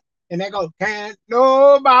Lord. And they go, can't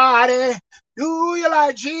nobody do you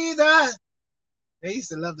like Jesus. They used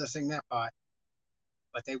to love to sing that part,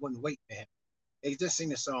 but they wouldn't wait for him. They just sing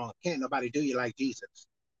the song, can't nobody do you like Jesus.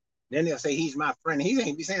 Then they'll say, he's my friend. He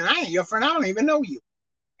ain't be saying, I ain't your friend. I don't even know you.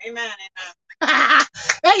 Amen. Amen.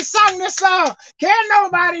 They sung this song, can't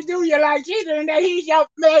nobody do you like Jesus, and that he's your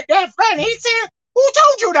that friend. He said, who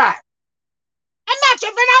told you that? I'm not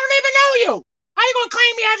your friend. I don't even know you. How you going to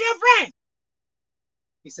claim me as your friend?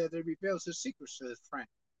 He said that he reveals his secrets to his friend.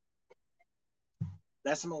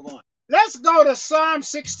 Let's move on. Let's go to Psalm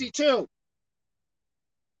 62.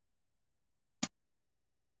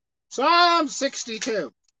 Psalm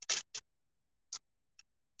 62.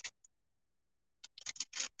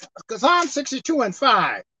 Psalm 62 and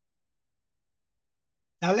 5.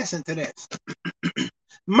 Now listen to this.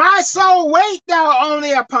 My soul, wait thou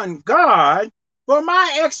only upon God, for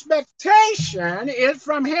my expectation is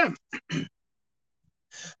from him.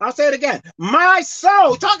 I'll say it again. My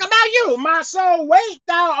soul, talk about you. My soul, wait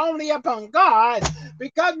thou only upon God,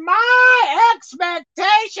 because my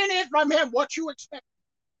expectation is from him. What you expect?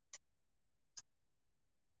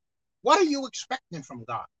 What are you expecting from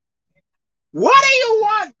God? What do you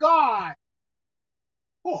want God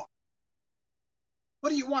for? What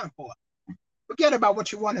do you want him for? Forget about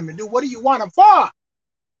what you want him to do. What do you want him for?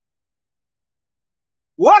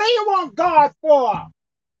 What do you want God for?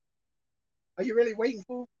 Are you really waiting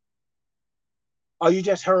for? Or you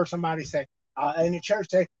just heard somebody say in the church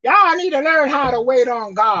say, y'all need to learn how to wait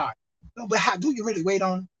on God. No, but how do you really wait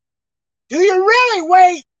on him? Do you really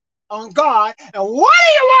wait on God? And what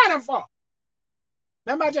do you want him for?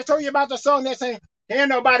 Remember I just told you about the song that saying, can't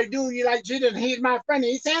nobody do you like Jesus, and he's my friend.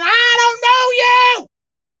 And he's saying, I don't know you.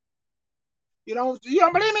 You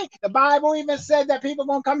don't believe me? The Bible even said that people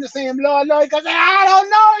gonna come to see him, Lord, Lord, because I don't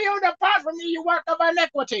know you. Depart from me, you work of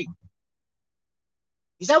iniquity.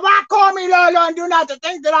 He said, why call me Lord, Lord, and do not the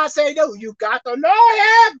things that I say do? You got to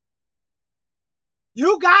know him.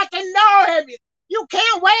 You got to know him. You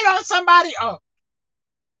can't wait on somebody. Oh,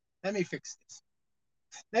 let me fix this.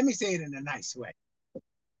 Let me say it in a nice way.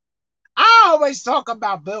 I always talk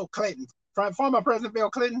about Bill Clinton, former President Bill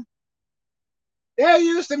Clinton. They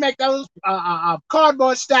used to make those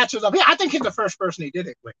cardboard statues of him. I think he's the first person he did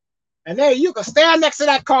it with. And there you could stand next to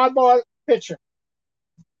that cardboard picture.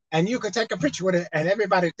 And you could take a picture with it, and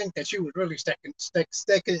everybody think that you was really standing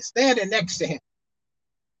next to him.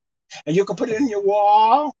 And you could put it in your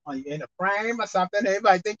wall, or in a frame or something.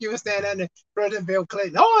 Everybody think you were standing there, President Bill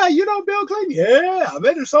Clinton. Oh, you know Bill Clinton? Yeah, I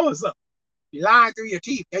bet it's so-and-so. You lying through your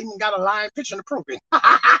teeth. They even got a lying picture to prove it. But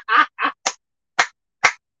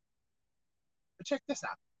check this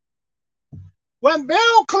out. When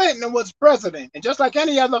Bill Clinton was president, and just like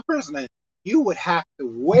any other president, you would have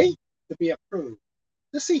to wait to be approved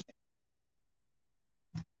to see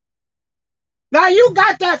him. Now you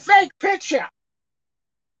got that fake picture.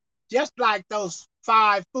 Just like those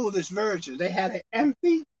 5 foolish virgins. They had an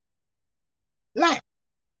empty lamp.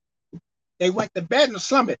 They went to bed and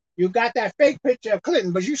slumbered. You got that fake picture of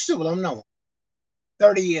Clinton, but you still don't know him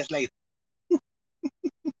 30 years later.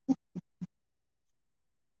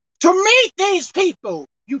 To meet these people,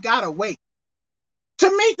 you got to wait. To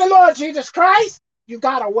meet the Lord Jesus Christ, you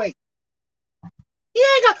got to wait.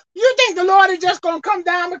 You think the Lord is just going to come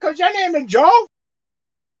down because your name is Joe?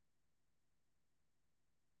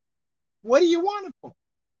 What do you want it for?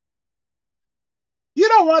 You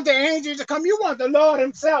don't want the angels to come. You want the Lord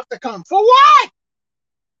himself to come. For what?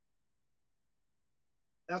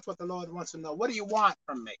 That's what the Lord wants to know. What do you want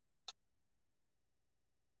from me?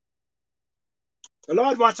 The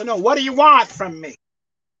Lord wants to know, what do you want from me?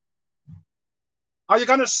 Are you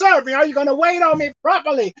going to serve me? Are you going to wait on me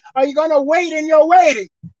properly? Are you going to wait in your waiting?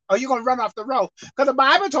 Or are you going to run off the road? Because the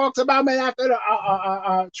Bible talks about, man, after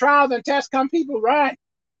the trials and tests come, people run.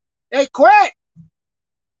 They quit.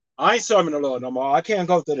 I ain't serving the Lord no more. I can't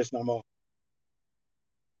go through this no more.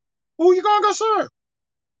 Who you going to go serve?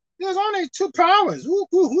 There's only 2 powers.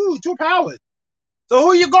 2 powers. So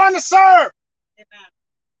who you going to serve? Amen.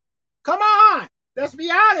 Come on. Let's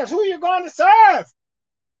be honest. Who you going to serve?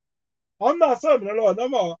 I'm not serving the Lord no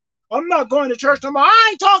more. I'm not going to church no more. I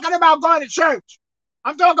ain't talking about going to church.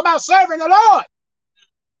 I'm talking about serving the Lord.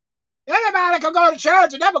 Anybody can go to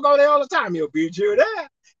church and never go there all the time. He'll beat you there.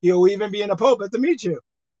 He'll even be in the pulpit to meet you.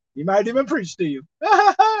 He might even preach to you.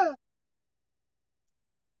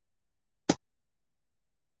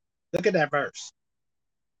 Look at that verse.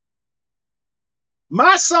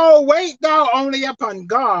 My soul, wait thou only upon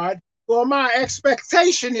God, for my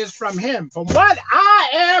expectation is from him. From what I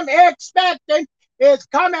am expecting is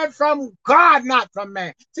coming from God, not from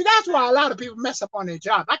man. See, that's why a lot of people mess up on their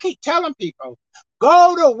job. I keep telling people,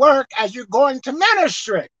 go to work as you're going to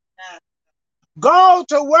ministry. Go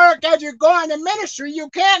to work as you're going to ministry. You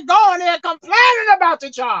can't go in there complaining about the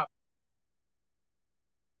job.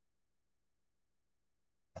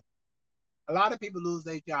 A lot of people lose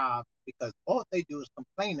their job because all they do is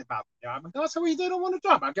complain about the job. And God said, well, they don't want a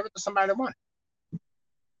job. I'll give it to somebody that wants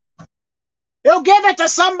it. He'll give it to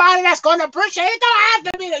somebody that's going to appreciate it. It don't have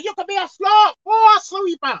to be that. You could be a floor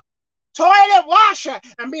sweeper, toilet washer,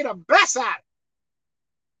 and be the best at it.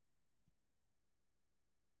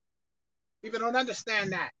 People don't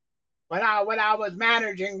understand that. When I was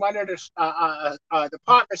managing one of the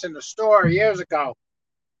departments in the store years ago,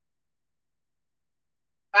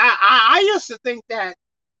 I used to think that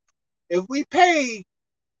if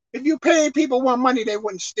you paid people one money, they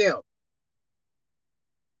wouldn't steal.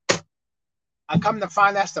 I come to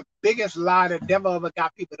find that's the biggest lie the devil ever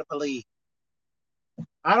got people to believe.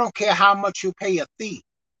 I don't care how much you pay a thief.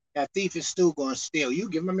 That thief is still going to steal. You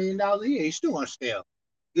give him $1 million a year, he's still going to steal.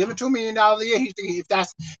 Give him $2 million a year,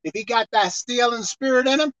 if he got that stealing spirit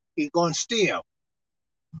in him, he's going to steal.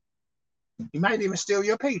 He might even steal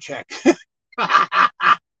your paycheck.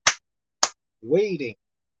 Waiting.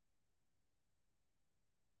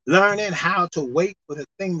 Learning how to wait for the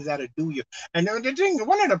things that are due you. And the thing,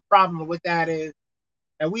 one of the problems with that is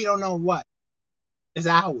that we don't know what is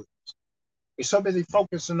ours. We're so busy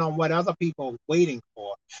focusing on what other people are waiting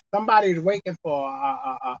for. Somebody's waiting for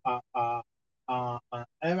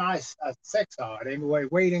MI6, or they're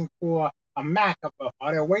waiting for a Mac, or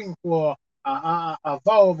they're waiting for a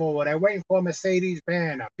Volvo, or they're waiting for a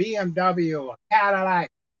Mercedes-Benz, a BMW, a Cadillac.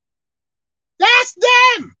 That's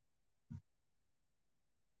them.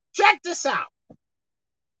 Check this out.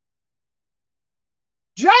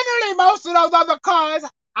 Generally, most of those other cars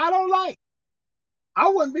I don't like. I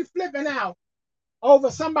wouldn't be flipping out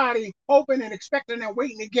over somebody hoping and expecting and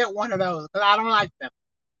waiting to get one of those because I don't like them.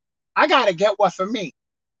 I got to get one for me.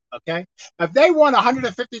 Okay? If they want a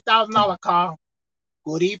 $150,000 car,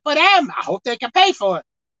 goody for them. I hope they can pay for it.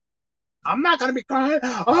 I'm not going to be crying,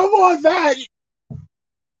 I want that.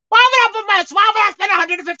 Why would I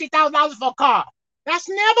spend $150,000 for a car? That's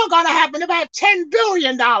never going to happen. If I have $10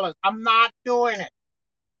 billion, I'm not doing it.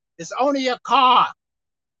 It's only a car.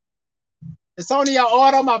 It's only an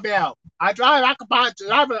automobile. I could drive a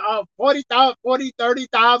 $40,000,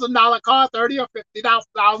 $30,000 car, $30,000 or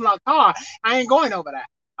 $50,000 car. I ain't going over that.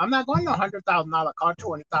 I'm not going to a $100,000 car,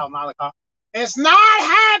 $200,000 car. It's not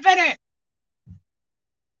happening.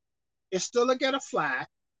 It's still gonna get a flat.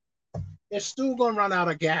 It's still gonna run out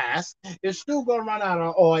of gas. It's still gonna run out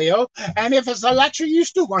of oil. And if it's electric, you're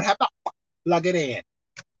still gonna have to plug it in.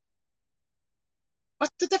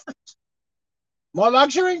 What's the difference? More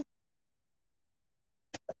luxury?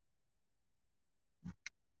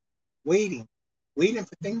 Waiting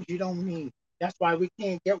for things you don't need. That's why we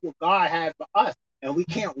can't get what God has for us. And we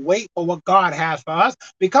can't wait for what God has for us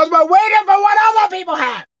because we're waiting for what other people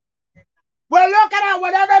have. We're looking at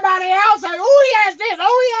what everybody else has. Oh, he has this.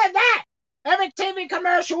 Oh, he has that. Every TV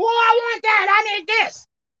commercial. Oh, I want that. I need this.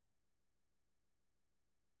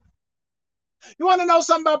 You want to know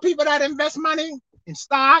something about people that invest money in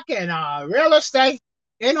stock and real estate?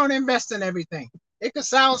 They don't invest in everything. It could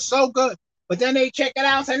sound so good, but then they check it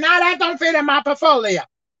out and say, "No, that don't fit in my portfolio.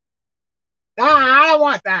 Nah, I don't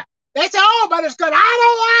want that." They say, "Oh, but it's good. I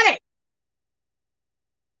don't want it."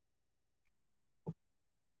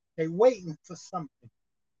 They're waiting for something.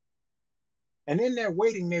 And in their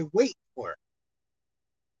waiting, they wait for it.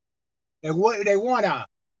 They want to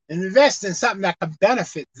invest in something that can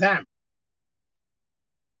benefit them.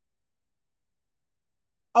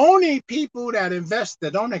 Only people that invest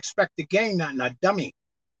that don't expect to gain nothing are dummy.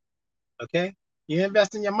 Okay? You're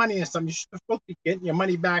investing your money in something, you're supposed to be getting your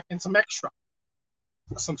money back in some extra.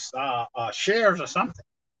 Some shares or something.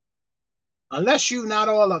 Unless you're not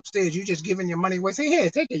all upstairs, you're just giving your money away. Say, here,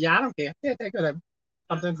 take it. Yeah, I don't care. Here, take it.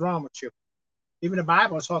 Something's wrong with you. Even the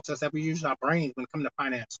Bible talks us that we use our brains when it comes to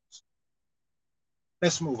finances.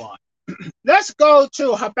 Let's move on. Let's go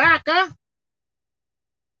to Habakkuk.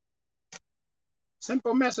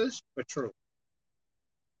 Simple message, but true.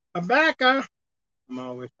 Habakkuk, I'm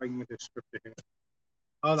always bringing this scripture here.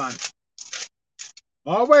 Hold on.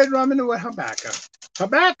 Always running with Habakkuk.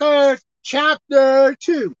 Habakkuk chapter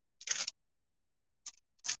 2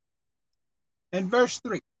 and verse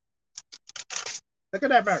 3. Look at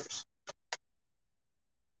that verse.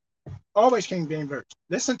 Always King James verse.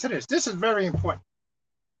 Listen to this. This is very important.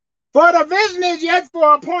 For the vision is yet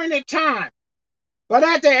for appointed time, but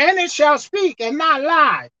at the end it shall speak and not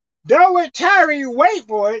lie. Though it tarry, wait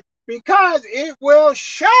for it, because it will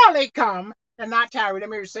surely come and not tarry. Let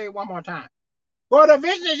me say it one more time. For the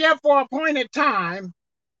vision is yet for appointed time,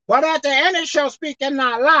 but at the end it shall speak and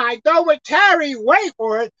not lie. Though it tarry, wait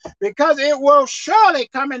for it, because it will surely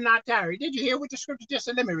come and not tarry. Did you hear what the scripture just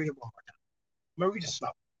said? Let me read it one more time. I'm going to read it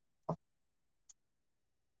slow.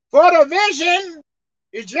 For the vision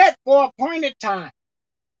is yet for appointed time,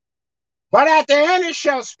 but at the end it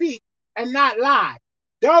shall speak and not lie.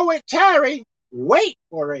 Though it tarry, wait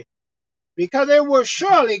for it, because it will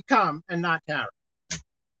surely come and not tarry.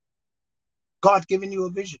 God giving you a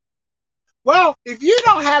vision. Well, if you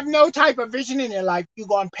don't have no type of vision in your life, you're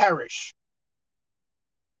going to perish.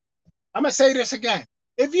 I'm going to say this again.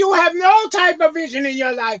 If you have no type of vision in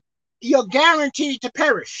your life, you're guaranteed to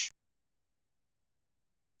perish.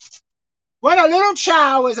 When a little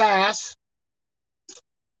child was asked,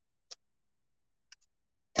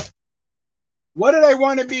 what do they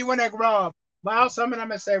want to be when they grow up? Well, some of them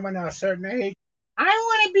will say when they're a certain age, I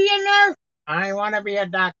want to be a nurse. I want to be a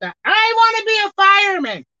doctor. I want to be a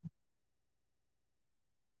fireman.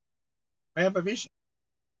 I have a vision.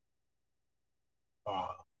 A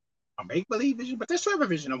make-believe vision, but there's sort of a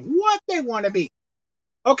vision of what they want to be.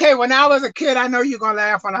 Okay, when I was a kid, I know you're going to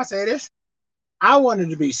laugh when I say this. I wanted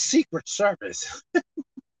to be Secret Service.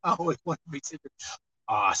 I always wanted to be Secret.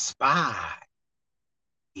 Spy.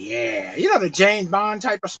 Yeah, you know the James Bond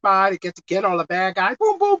type of spy that gets to get all the bad guys.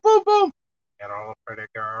 Boom, boom, boom, boom. Get all the pretty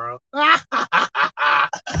girls.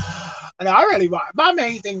 And I really want, my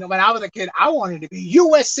main thing when I was a kid, I wanted to be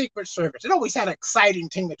U.S. Secret Service. It always had an exciting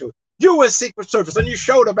thing to do. U.S. Secret Service, and you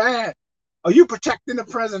show the bad. Are you protecting the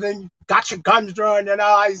president? Got your guns drawn in your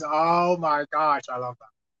eyes. Oh my gosh, I love that.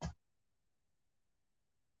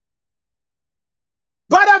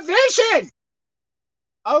 But a vision.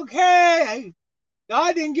 Okay.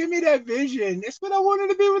 God didn't give me that vision. That's what I wanted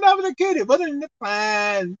to be when I was a kid. It wasn't in the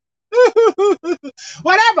plan.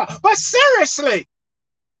 Whatever. But seriously,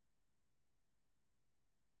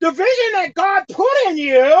 the vision that God put in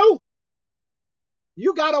you,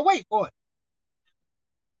 you got to wait for it.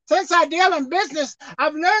 Since I deal in business,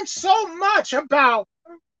 I've learned so much about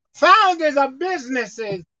founders of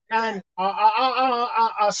businesses and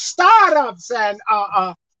startups and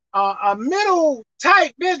middle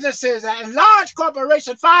type businesses and large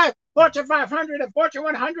corporations, Fortune 500 and Fortune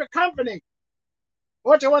 100 companies,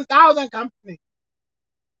 Fortune 1000 companies.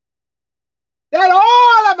 That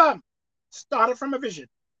all of them started from a vision.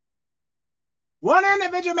 One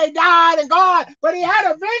individual may die and gone, but he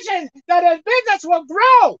had a vision that his business will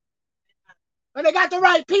grow. When they got the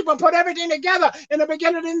right people, put everything together. In the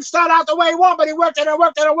beginning, it didn't start out the way he wanted, but he worked and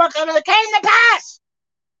worked and worked, and it came to pass.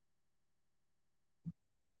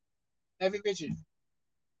 Every vision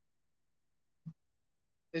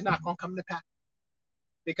is not going to come to pass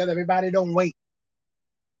because everybody don't wait.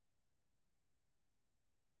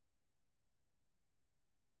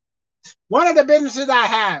 One of the businesses I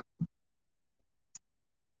have,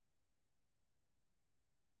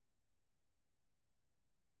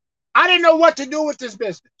 I didn't know what to do with this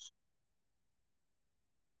business.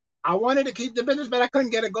 I wanted to keep the business, but I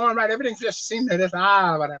couldn't get it going right. Everything just seemed to just,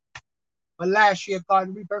 whatever. But last year,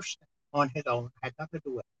 God reversed it on his own. I had nothing to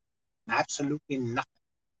do with it. Absolutely nothing.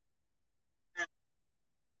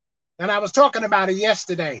 And I was talking about it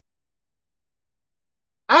yesterday.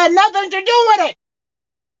 I had nothing to do with it.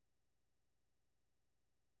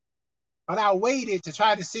 But I waited to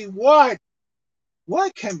try to see what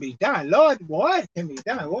can be done. Lord, what can be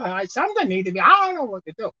done? Well, something needs to be, I don't know what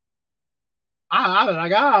to do. I was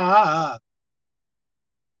like,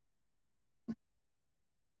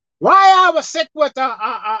 Why I was sick with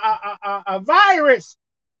a virus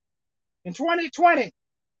in 2020.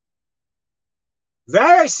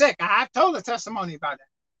 Very sick. I told the testimony about that.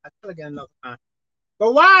 I'll tell again another time.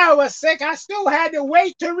 But while I was sick, I still had to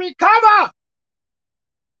wait to recover.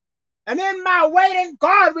 And in my waiting,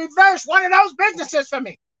 God reversed one of those businesses for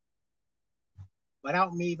me.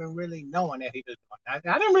 Without me even really knowing that he was doing it.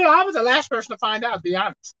 I didn't realize I was the last person to find out, to be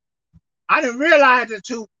honest. I didn't realize it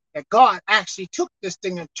too, that God actually took this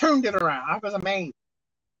thing and turned it around. I was amazed.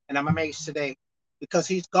 And I'm amazed today because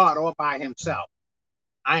he's God all by himself.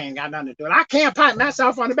 I ain't got nothing to do with it. I can't pat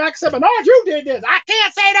myself on the back and say, but Lord, you did this. I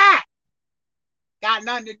can't say that. Got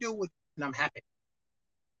nothing to do with it, and I'm happy.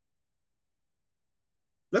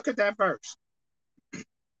 Look at that verse.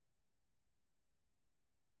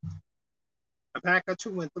 Habakkuk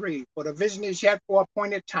 2 and 3. For the vision is yet for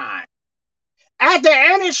appointed time. At the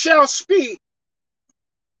end it shall speak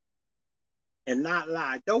and not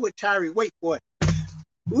lie. Though it tarry, wait for it.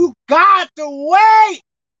 You got to wait.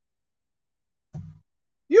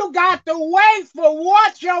 You got to wait for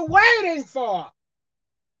what you're waiting for.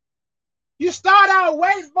 You start out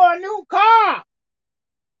waiting for a new car.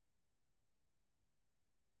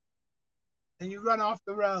 And you run off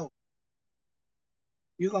the road.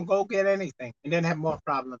 You're going to go get anything and then have more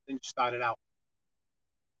problems than you started out.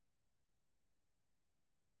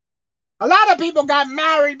 A lot of people got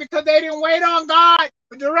married because they didn't wait on God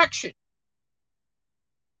for direction.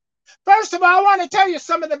 First of all, I want to tell you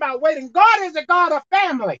something about waiting. God is a God of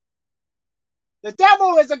family. The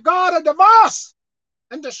devil is a God of divorce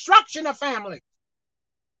and destruction of family.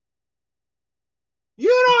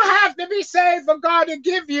 You don't have to be saved for God to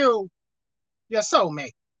give you your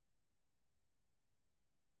soulmate.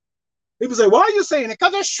 People say, why are you saying it?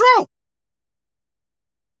 Because it's true.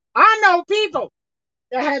 I know people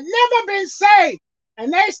that had never been saved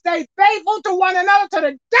and they stayed faithful to one another to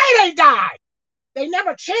the day they died. They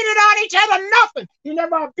never cheated on each other, nothing. He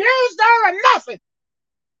never abused her or nothing.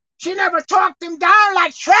 She never talked him down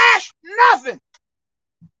like trash, nothing.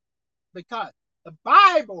 Because the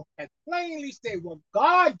Bible has plainly said, what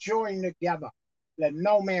God joined together, let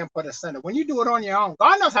no man put asunder. When you do it on your own,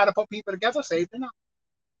 God knows how to put people together, saved or not.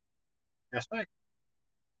 That's right.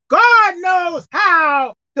 God knows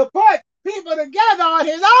how to put people together on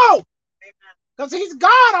his own. Because he's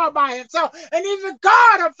God all by himself, and he's the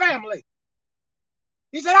God of family.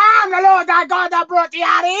 He said, I'm the Lord thy God that brought thee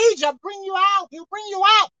out of Egypt. Bring you out. He'll bring you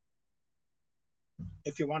out.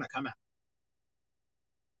 If you want to come out.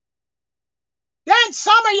 Then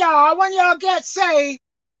some of y'all, when y'all get saved,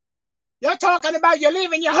 you're talking about you're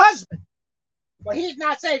leaving your husband. Well, he's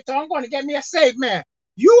not saved, so I'm going to get me a saved man.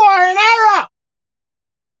 You are in error.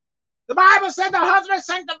 The Bible said the husband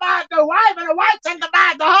sanctified the wife, and the wife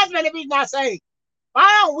sanctified the husband if he's not saved.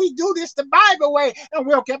 Why don't we do this the Bible way, and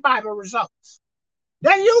we'll get Bible results?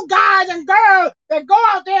 Then you guys and girls that go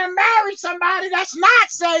out there and marry somebody that's not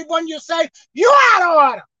saved when you say, you out of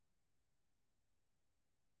order.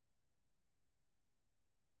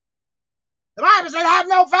 The Bible said, have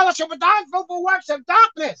no fellowship with the unfruitful works of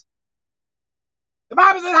darkness. The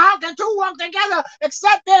Bible said, how can two work together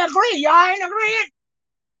except they agree? Y'all ain't agreeing?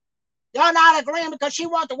 Y'all not agreeing because she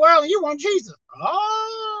wants the world and you want Jesus.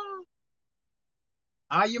 Oh.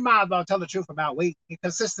 You might as well tell the truth about waiting. It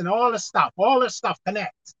consists in all this stuff. All this stuff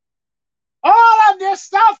connects. All of this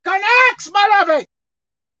stuff connects, beloved.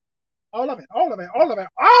 All of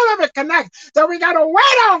it connects. So we got to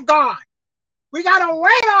wait on God. We got to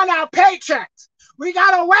wait on our paychecks. We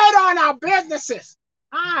got to wait on our businesses.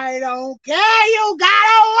 I don't care. You got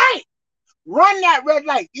to wait. Run that red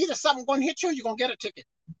light. Either something's going to hit you or you're going to get a ticket.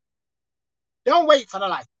 Don't wait for the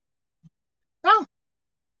light. Don't.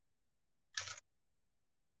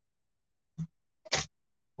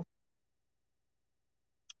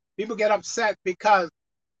 People get upset because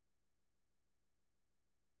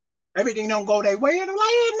everything don't go their way.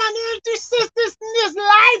 This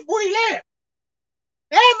life we live.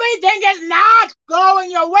 Everything is not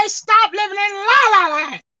going your way. Stop living in la la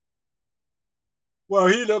land. Well,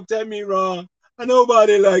 he looked at me wrong. And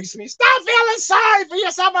nobody likes me. Stop feeling sorry for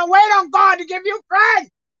yourself and wait on God to give you friends.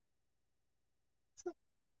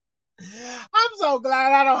 I'm so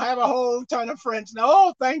glad I don't have a whole ton of friends.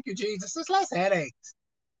 No, thank you, Jesus. It's less headaches.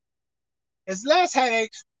 It's less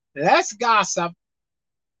headaches, less gossip.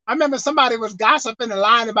 I remember somebody was gossiping and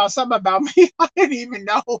lying about something about me. I didn't even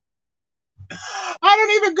know. I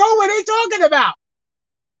didn't even go what they talking about.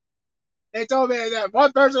 They told me that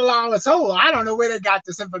one person was so I don't know where they got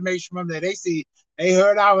this information from. That they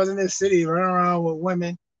heard I was in the city running around with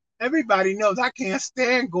women. Everybody knows I can't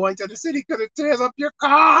stand going to the city because it tears up your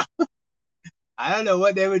car. I don't know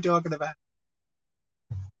what they were talking about.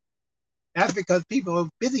 That's because people are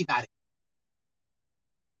busybody.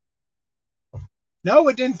 No,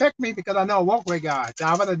 it didn't affect me because I know I walk with God. So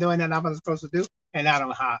I wasn't doing that I wasn't supposed to do, and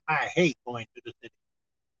I hate going to the city.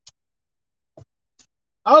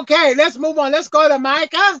 Okay, let's move on. Let's go to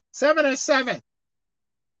Micah 7:7.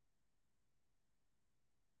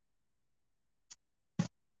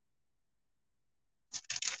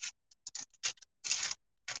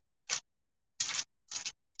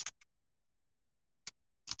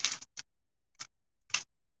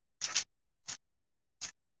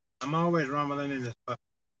 I'm always rumbling in this book.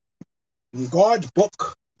 in God's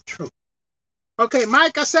book, truth. Okay,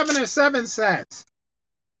 Micah 7:7 says,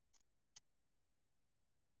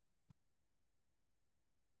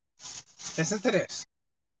 listen to this.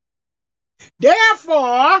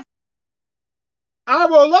 Therefore, I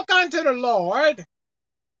will look unto the Lord.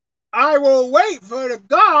 I will wait for the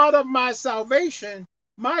God of my salvation.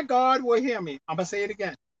 My God will hear me. I'm going to say it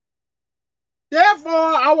again. Therefore,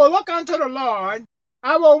 I will look unto the Lord.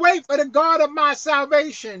 I will wait for the God of my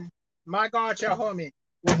salvation. My God shall hear me.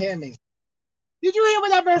 Will hear me. Did you hear what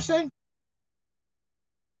that verse said?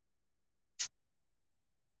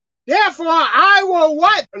 Therefore, I will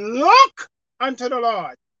what? Look unto the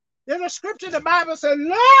Lord. There's a scripture, the Bible says,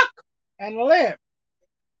 look and live.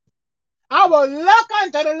 I will look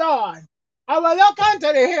unto the Lord. I will look unto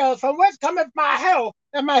the hills, from whence cometh my help,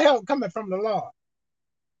 and my help cometh from the Lord.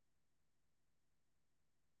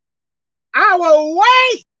 I will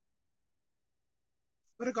wait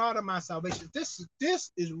for the God of my salvation. This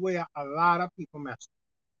is where a lot of people mess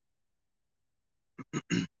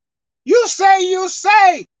up. You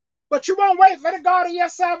say, but you won't wait for the God of your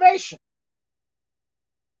salvation.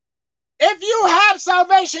 If you have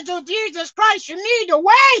salvation through Jesus Christ, you need to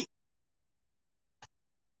wait.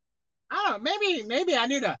 I don't know, maybe I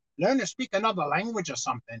need to learn to speak another language or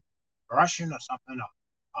something, Russian or something,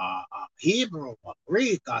 or Hebrew or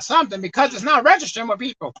Greek or something, because it's not registering with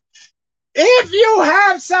people. If you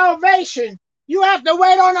have salvation, you have to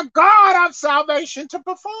wait on the God of salvation to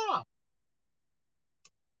perform.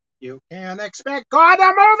 You can't expect God to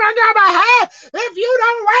move on your behalf if you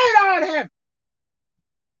don't wait on him.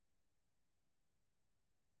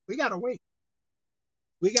 We got to wait.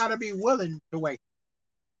 We got to be willing to wait.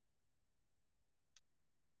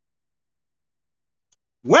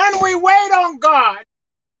 When we wait on God,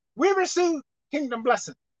 we receive kingdom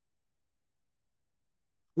blessings.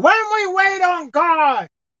 When we wait on God,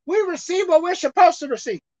 we receive what we're supposed to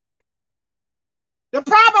receive. The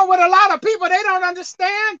problem with a lot of people, they don't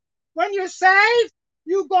understand. When you're saved,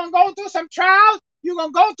 you're going to go through some trials. You're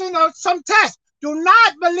going to go through some tests. Do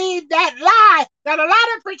not believe that lie that a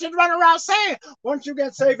lot of preachers run around saying, once you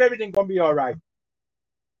get saved, everything's going to be all right.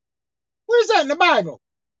 Where's that in the Bible?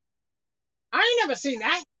 I ain't never seen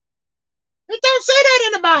that. It don't say that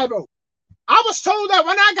in the Bible. I was told that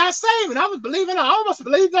when I got saved, and I almost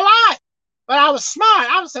believed a lie. But I was smart.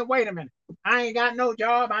 I was saying, wait a minute. I ain't got no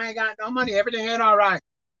job. I ain't got no money. Everything ain't all right.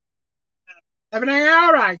 Everything ain't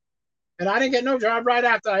all right. And I didn't get no job right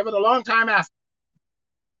after. It was a long time after.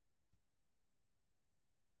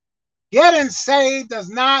 Getting saved does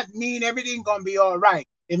not mean everything's going to be all right.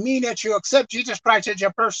 It means that you accept Jesus Christ as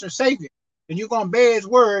your personal Savior. And you're going to bear his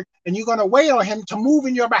word. And you're going to wait on him to move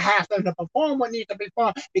in your behalf and to perform what needs to be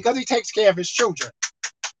performed because he takes care of his children.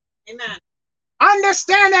 Amen.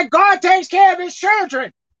 Understand that God takes care of his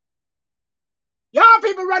children. Y'all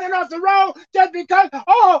people running off the road just because,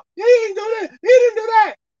 oh, he didn't do this, he didn't do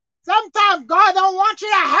that. Sometimes God don't want you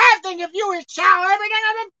to have things if you his child, everything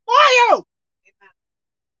of him for you.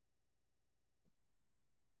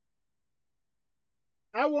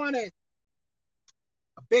 I wanted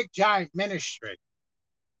a big giant ministry.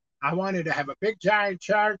 I wanted to have a big giant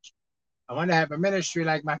church. I wanted to have a ministry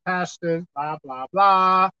like my pastor, blah, blah,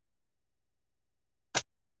 blah.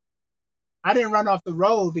 I didn't run off the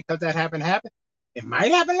road because that haven't happened. It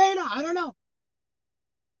might happen later. I don't know.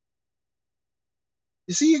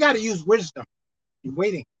 You see, you got to use wisdom in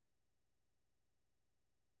waiting.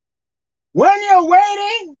 When you're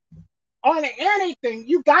waiting on anything,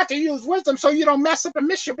 you got to use wisdom so you don't mess up and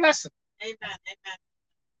miss your blessing. Amen. Amen.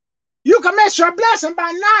 You can miss your blessing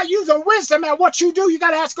by not using wisdom at what you do. You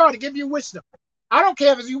got to ask God to give you wisdom. I don't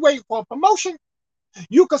care if you wait for a promotion.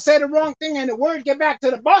 You could say the wrong thing and the word get back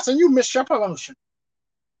to the boss and you miss your promotion.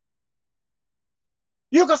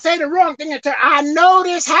 You could say the wrong thing and I know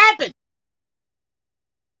this happened.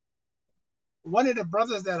 One of the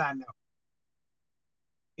brothers that I know,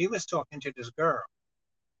 he was talking to this girl.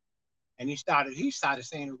 And he started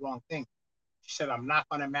saying the wrong thing. She said, I'm not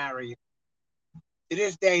going to marry you. To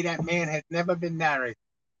this day, that man has never been married.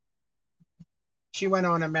 She went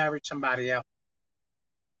on and married somebody else.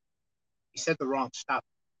 He said the wrong stuff,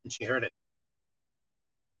 and she heard it.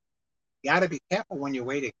 You got to be careful when you're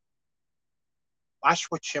waiting. Watch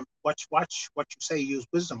what you say. Use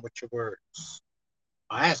wisdom with your words.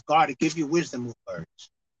 I ask God to give you wisdom with words.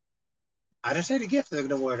 I didn't say the gift of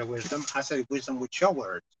the word of wisdom. I said wisdom with your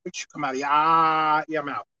words, which come out of your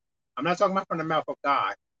mouth. I'm not talking about from the mouth of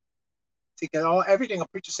God. See, because everything a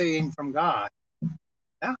preacher saying from God,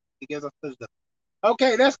 yeah, he gives us wisdom.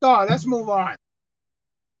 Okay, let's go. Let's move on.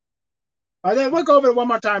 All right, we'll go over it one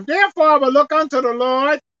more time. Therefore, I will look unto the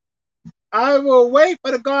Lord. I will wait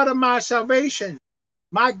for the God of my salvation.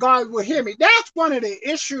 My God will hear me. That's one of the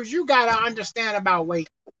issues you got to understand about waiting.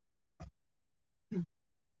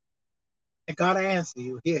 And God will answer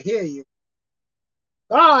you. He'll hear you.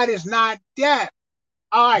 God is not deaf.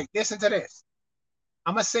 All right, listen to this.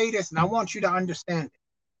 I'm going to say this, and I want you to understand it.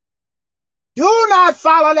 Do not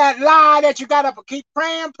follow that lie that you got to keep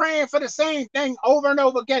praying for the same thing over and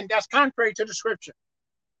over again. That's contrary to the scripture.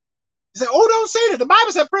 You say, oh, don't say that. The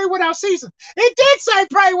Bible said pray without ceasing. It did say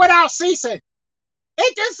pray without ceasing.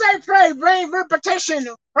 It did say pray, bring repetition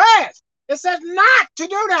of prayers. It says not to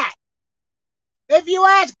do that. If you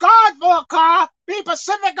ask God for a car, be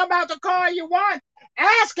specific about the car you want.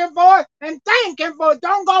 Ask him for it and thank him for it.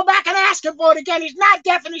 Don't go back and ask him for it again. He's not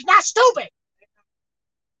deaf and he's not stupid.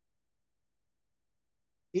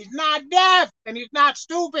 He's not deaf and he's not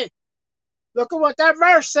stupid. Look at what that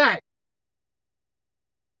verse said.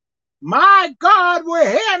 My God will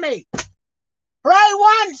hear me. Pray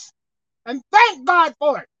once and thank God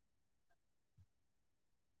for it.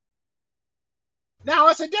 Now,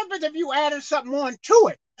 it's a difference if you added something on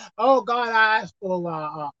to it. Oh, God, I asked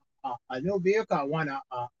for a new vehicle. I want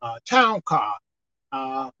a town car.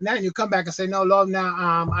 Now you come back and say, no, Lord,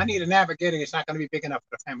 now I need a Navigator. It's not going to be big enough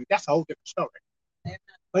for the family. That's a whole different story. Amen.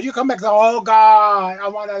 But you come back and say, oh, God, I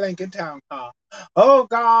want a Lincoln Town car. Oh,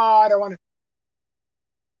 God, I want it.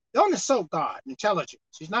 Don't insult God, intelligence.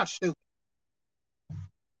 He's not stupid.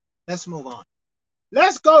 Let's move on.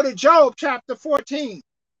 Let's go to Job chapter 14.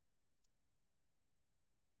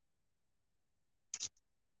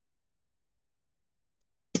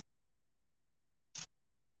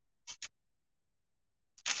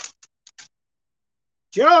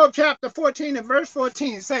 Job chapter 14 and verse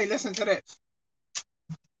 14 say, listen to this.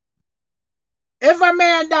 If a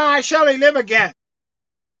man die, shall he live again?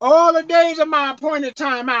 All the days of my appointed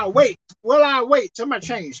time I'll wait. Will I wait till my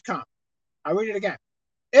change come? I'll read it again.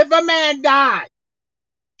 If a man die,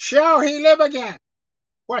 shall he live again?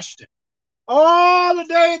 Question. All the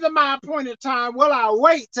days of my appointed time will I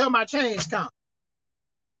wait till my change come?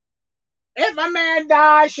 If a man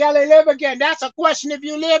die, shall he live again? That's a question if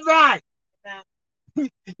you live right.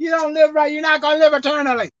 You don't live right, you're not going to live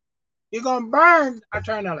eternally. You're going to burn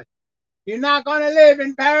eternally. You're not going to live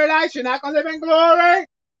in paradise. You're not going to live in glory.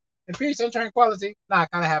 In peace and tranquility, not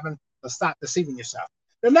going to happen. So stop deceiving yourself.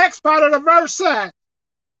 The next part of the verse said,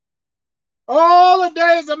 all the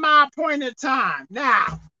days of my appointed time.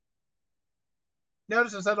 Now,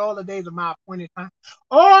 notice it said all the days of my appointed time.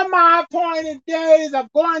 All my appointed days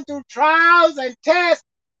of going through trials and tests,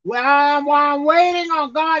 while I'm waiting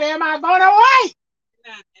on God, am I going to wait?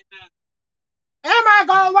 Amen. Am I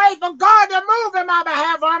going to wait for God to move in my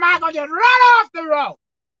behalf, or am I going to just run off the road?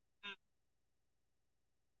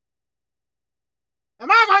 Am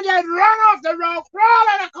I going to just run off the road, crawl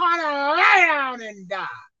in a corner, lay down and die?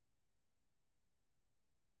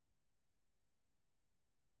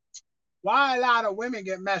 Why a lot of women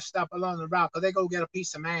get messed up along the route? Because they go get a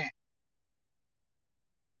piece of man.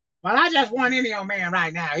 Well, I just want any old man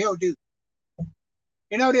right now. He'll do.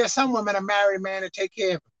 You know, there's some women that marry a man to take care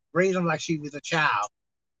of him, raise him like she was a child.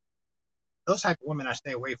 Those type of women I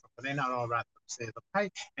stay away from, but they're not all wrapped upstairs. Okay?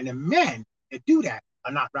 And the men that do that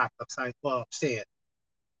are not wrapped upstairs.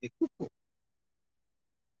 They cuckoo.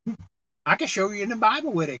 I can show you in the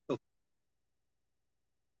Bible where they cuckoo.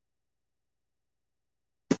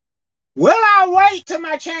 Will I wait till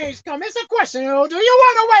my change come? It's a question. You know, do you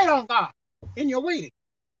want to wait on God in your waiting?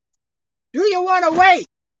 Do you want to wait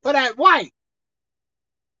for that wife?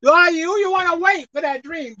 Do you want to wait for that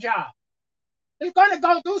dream job? It's going to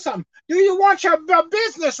go through something. Do you want your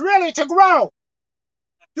business really to grow?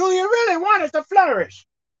 Do you really want it to flourish?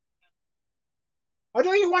 Or do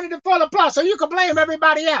you want it to fall apart so you can blame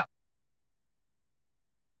everybody else?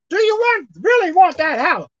 Do you really want that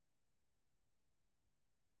house?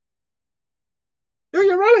 Do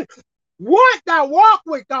you really want that walk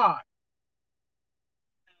with God?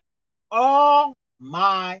 All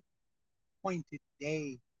my appointed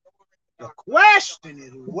days. The question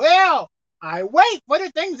is, will I wait for the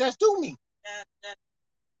things that's due me?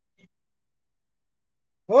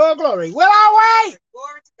 Oh, glory. Will I wait?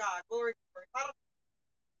 Glory to God. Glory to God.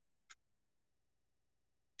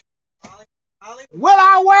 Will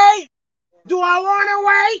I wait? Do I want to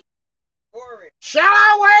wait? Glory. Shall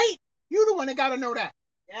I wait? You the one that got to know that.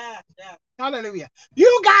 Yeah, yeah. Hallelujah.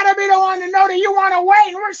 You got to be the one to know that you want to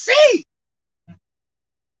wait and receive.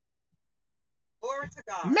 Glory to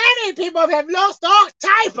God. Many people have lost all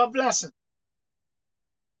type of blessings.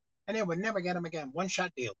 And they would never get them again.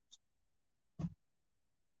 One-shot deals.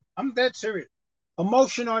 I'm dead serious.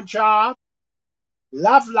 Promotion on job.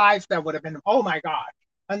 Love life that would have been, oh my God.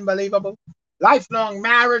 Unbelievable. Lifelong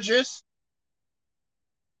marriages,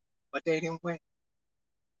 but they didn't win.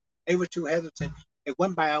 They were too hesitant. It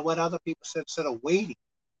went by what other people said instead of waiting.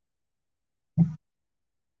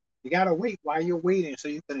 You got to wait while you're waiting so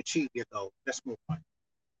you can achieve your goal. Let's move on.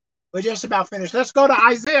 We're just about finished. Let's go to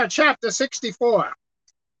Isaiah chapter 64.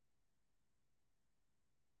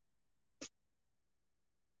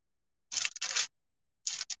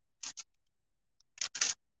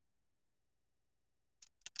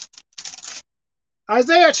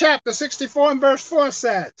 Isaiah chapter 64 and verse 4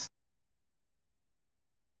 says,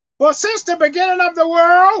 for since the beginning of the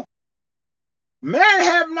world, men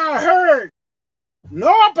have not heard,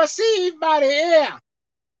 nor perceived by the ear,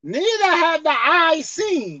 neither have the eye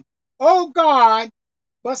seen, O God,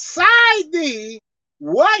 beside thee,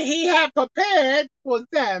 what he hath prepared for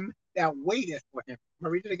them that waiteth for him. I'm going to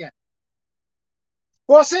read it again.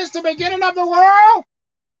 For since the beginning of the world,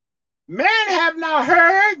 men have not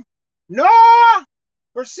heard, nor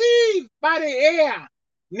perceived by the ear,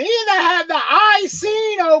 neither have the eye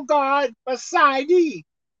seen, O God, beside thee,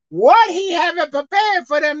 what he hath prepared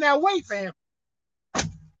for them that wait for him.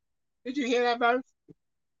 Did you hear that verse?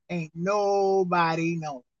 Ain't nobody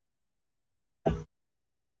know.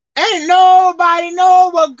 Ain't nobody know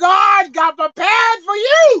what God got prepared for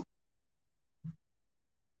you.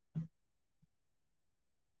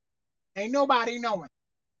 Ain't nobody knowing.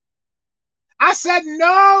 I said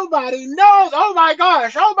nobody knows. Oh my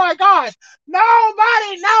gosh. Oh my gosh.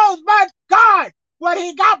 Nobody knows but God what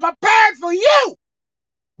he got prepared for you.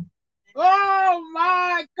 Oh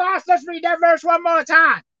my gosh. Let's read that verse one more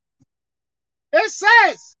time. It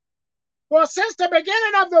says, for since the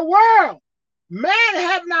beginning of the world, man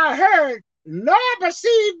have not heard, nor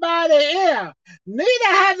perceived by the ear, neither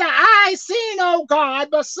have the eye seen, O God,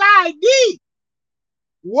 beside thee,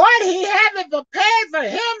 what he hath prepared for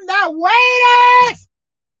him that waiteth.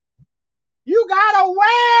 You gotta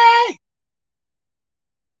wait.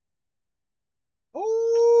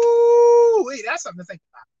 Ooh, wait, that's something to think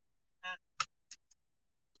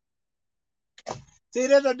about. See,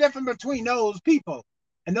 there's a difference between those people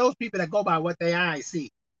and those people that go by what their eyes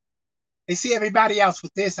see. They see everybody else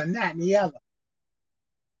with this and that and the other.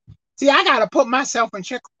 See, I gotta put myself in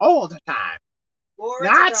check all the time.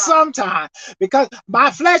 Not sometimes, because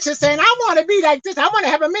my flesh is saying, I want to be like this. I want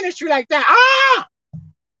to have a ministry like that.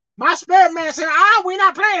 My spirit man said, we're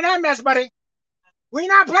not playing that mess, buddy. We're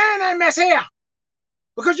not playing that mess here.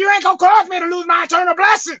 Because you ain't going to cause me to lose my eternal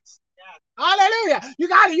blessings. Yeah. Hallelujah. You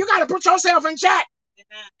got to put yourself in check.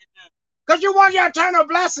 Because you want your eternal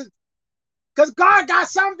blessings. Because God got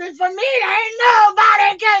something for me that ain't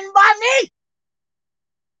nobody getting but me.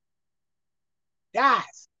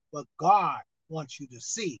 That's what God wants you to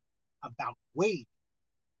see about waiting.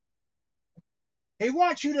 He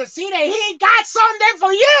wants you to see that he got something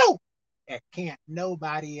for you that can't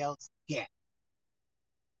nobody else get.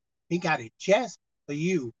 He got it just for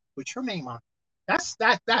you with your name on it. That's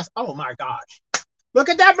oh my gosh. Look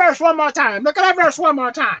at that verse one more time. Look at that verse one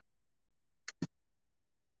more time.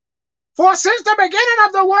 For since the beginning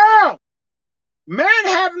of the world, men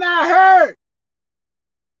have not heard,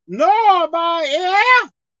 nor by ear,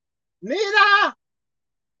 neither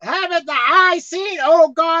hath the eye seen, O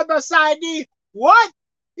God, beside thee, what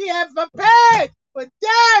he hath prepared for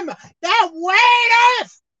them that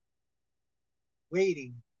waiteth.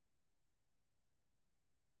 Waiting.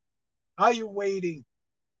 Are you waiting?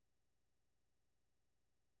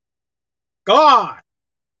 God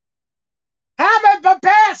haven't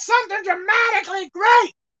prepared something dramatically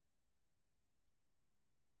great,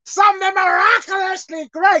 something miraculously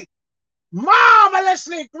great,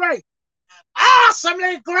 marvelously great,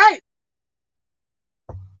 awesomely great.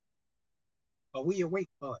 But will you wait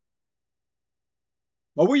for it?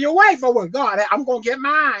 But will you wait for it? God, I'm going to get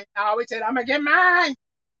mine. I always said, I'm going to get mine.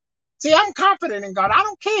 See, I'm confident in God. I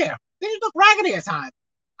don't care. Things look raggedy at times.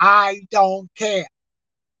 I don't care.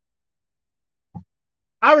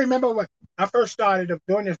 I remember when I first started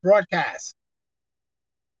doing this broadcast,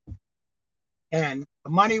 and the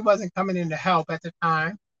money wasn't coming in to help at the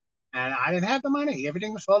time, and I didn't have the money.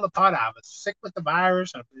 Everything was falling apart. I was sick with the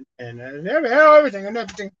virus and everything.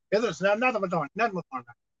 Nothing was going. Nothing was going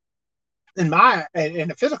on in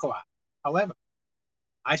the physical eye. However,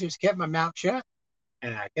 I just kept my mouth shut,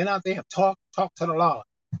 and I get out there and talk to the Lord.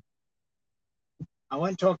 I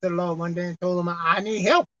went and talked to the Lord one day and told him I need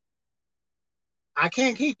help. I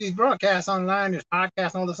can't keep these broadcasts online, this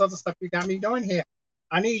podcast, and all this other stuff you got me doing here.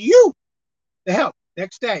 I need you to help.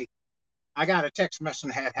 Next day, I got a text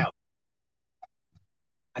message that had help.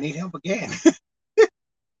 I need help again.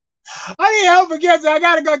 I need help again, so I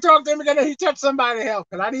got to go talk to him again. He touched somebody to help,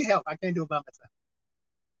 because I need help. I can't do it by myself.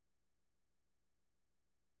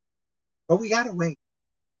 But we gotta wait.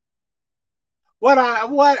 What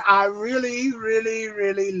I really, really,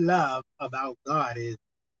 really love about God is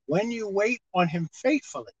when you wait on him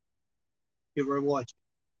faithfully, he rewards you.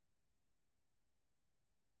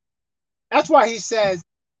 That's why he says,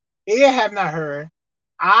 ear have not heard,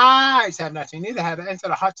 eyes have not seen, neither have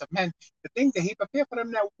entered the hearts of men, the things that he prepared for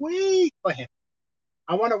them that wait for him.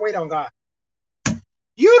 I want to wait on God.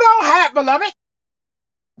 You don't have, beloved,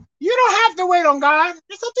 you don't have to wait on God.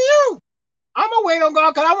 It's up to you. I'm going to wait on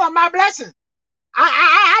God because I want my blessing.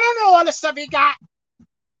 I don't know all the stuff he got.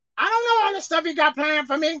 I don't know all the stuff he got planned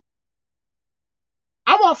for me.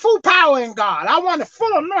 I want full power in God. I want a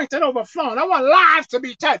full anointing overflowing. I want lives to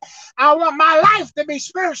be touched. I want my life to be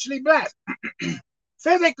spiritually blessed,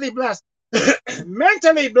 physically blessed,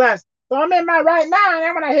 mentally blessed. So I'm in my right mind.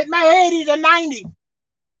 And when I hit my 80s and 90s,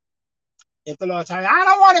 if the Lord tells me, I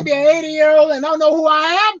don't want to be an 80-year-old and don't know who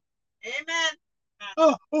I am. Amen.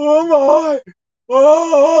 Oh my.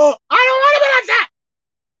 Oh, I don't want to be like that.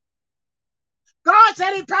 God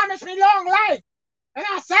said he promised me long life. And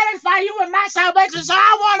I satisfy you with my salvation. So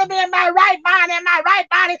I want to be in my right mind, in my right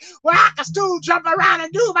body, where I can still jump around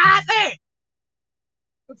and do my thing.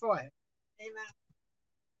 Before him. Amen.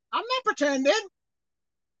 I'm not pretending.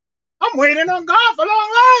 I'm waiting on God for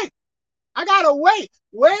long life. I gotta wait.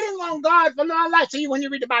 Waiting on God for long life. See, when you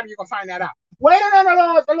read the Bible, you can find that out. Waiting on the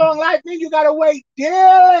Lord for long life means you gotta wait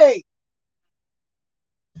daily.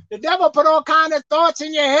 The devil put all kind of thoughts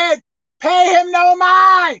in your head. Pay him no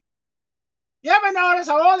mind. You ever notice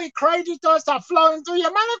how all these crazy thoughts are flowing through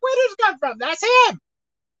your mind? Like, where did this come from? That's him.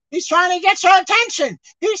 He's trying to get your attention.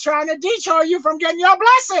 He's trying to detour you from getting your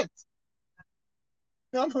blessings.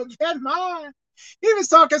 I'm gonna get mine. He was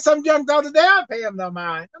talking some junk the other day. I pay him no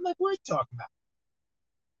mind. I'm like, what are you talking about?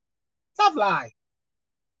 Stop lying.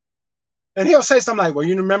 And he'll say something like, well,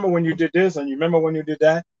 you remember when you did this and you remember when you did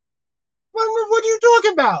that? What are you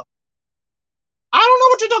talking about? I don't know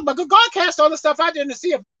what you're talking about. Because God cast all the stuff I did in the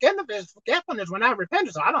sea of forgetfulness when I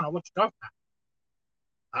repented. So I don't know what you're talking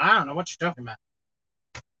about. I don't know what you're talking about.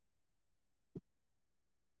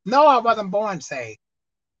 No, I wasn't born saved.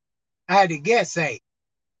 I had to get saved.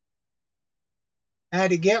 I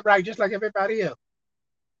had to get right just like everybody else.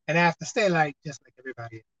 And I have to stay right just like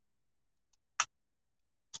everybody else.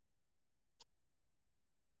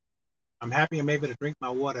 I'm happy I'm able to drink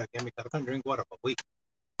my water again because I couldn't drink water for weeks.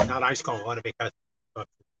 Not ice cold water because, oh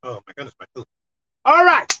my goodness, my tooth. All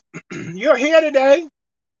right. You're here today.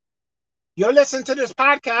 You're listening to this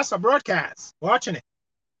podcast or broadcast, watching it,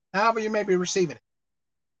 however you may be receiving it.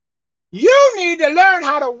 You need to learn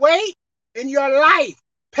how to wait in your life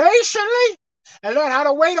patiently and learn how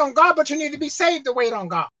to wait on God, but you need to be saved to wait on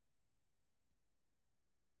God.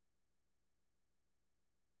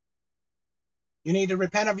 You need to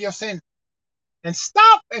repent of your sin and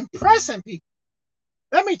stop impressing people.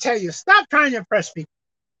 Let me tell you, stop trying to impress people.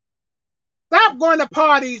 Stop going to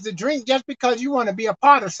parties to drink just because you want to be a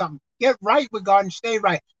part of something. Get right with God and stay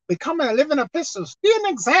right. Become a living epistle. Be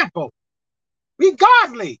an example. Be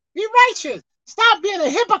godly. Be righteous. Stop being a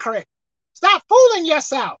hypocrite. Stop fooling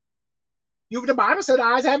yourself. The Bible said,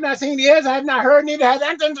 eyes have not seen, ears have not heard, neither has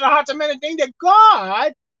entered into the hearts of men anything that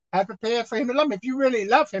God has prepared for him to love him. If you really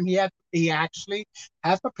love him, he actually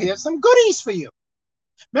has prepared some goodies for you.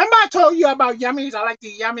 Remember I told you about yummies? I like to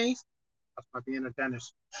eat yummies. That's by being a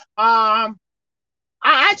dentist. I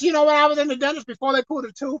actually, when I was in the dentist before they pulled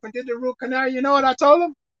the tooth and did the root canal, you know what I told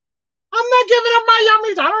them? I'm not giving up my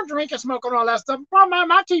yummies. I don't drink and smoke and all that stuff from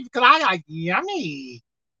my teeth because I like yummy.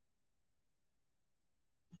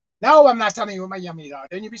 No, I'm not telling you what my yummies are.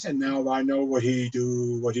 Then you be saying, no, I know what he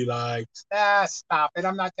do, what he likes. Stop it.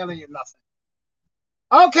 I'm not telling you nothing.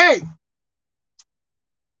 Okay.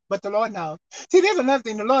 But the Lord knows. See, there's another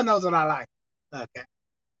thing. The Lord knows what I like. Okay.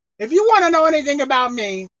 If you want to know anything about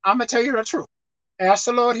me, I'm going to tell you the truth. Ask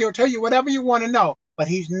the Lord. He'll tell you whatever you want to know. But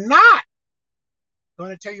he's not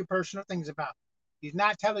going to tell you personal things about me. He's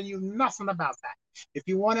not telling you nothing about that. If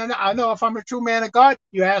you want to know, I know if I'm a true man of God,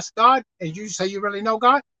 you ask God, and you say you really know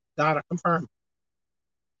God, God will confirm.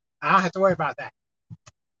 I don't have to worry about that.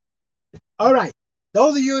 All right.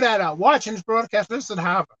 Those of you that are watching this broadcast, listen,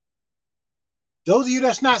 however. Those of you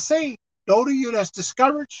that's not saved, those of you that's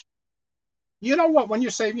discouraged, you know what? When you're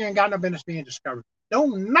saved, you ain't got no business being discouraged.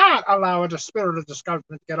 Do not allow the spirit of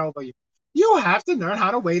discouragement to get over you. You have to learn how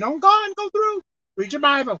to wait on God and go through. Read your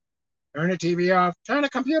Bible. Turn the TV off. Turn the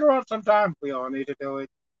computer off sometime. We all need to do it.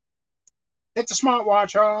 Take the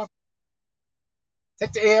smartwatch off.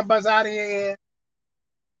 Take the earbuds out of your ear.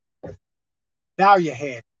 Bow your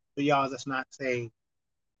head for y'all that's not saved.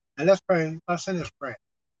 And let's pray. Let's send this prayer.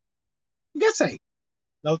 Get saved.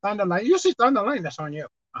 No thunder lightning. You see thunder lightning, that's on you.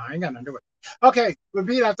 I ain't got nothing to do with it. Okay,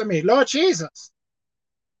 repeat after me. Lord Jesus,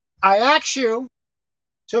 I ask you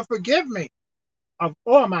to forgive me of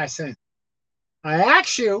all my sins. I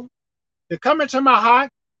ask you to come into my heart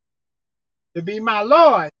to be my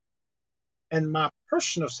Lord and my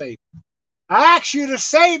personal Savior. I ask you to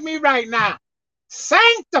save me right now.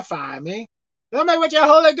 Sanctify me. Fill me with your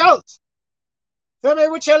Holy Ghost. Fill me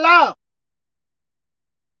with your love.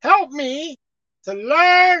 Help me to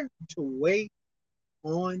learn to wait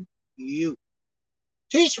on you.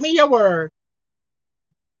 Teach me your word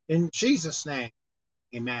in Jesus' name.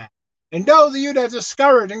 Amen. And those of you that are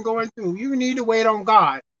discouraged and going through, you need to wait on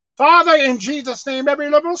God. Father, in Jesus' name, every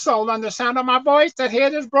liberal soul under the sound of my voice that hear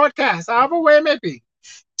this broadcast, however way it may be,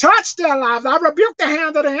 touch their lives. I rebuke the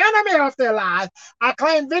hand of the enemy off their lives. I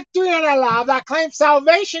claim victory in their lives. I claim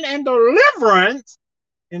salvation and deliverance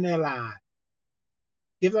in their lives.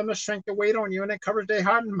 Give them the strength to wait on you and encourage their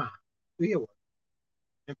heart and mind. Do your work.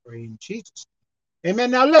 And pray in Jesus' name.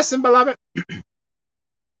 Amen. Now listen, beloved.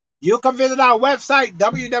 You can visit our website,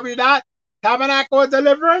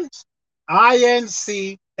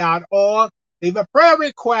 www.tabernacledeliverance.inc.org. Leave a prayer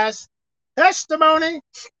request, testimony,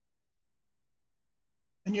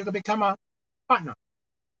 and you can become a partner.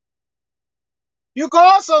 You can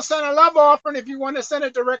also send a love offering if you want to send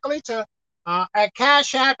it directly to at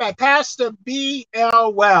Cash App at Pastor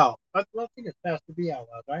B.L. Wells. I think it's Pastor B.L.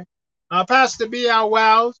 Wells, right? Pastor B.L.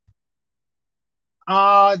 Wells.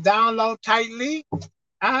 Download Tightly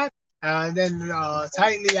app, and then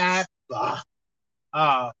Tightly app. The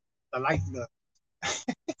light look.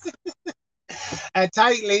 And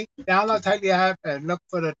Tightly, download Tightly app and look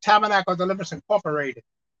for the Tabernacle Deliverance Incorporated.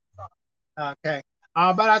 Okay.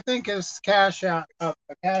 But I think it's Cash App.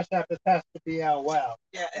 Cash App is Pastor B.L. Wells.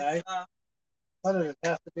 Yeah, right? What is it?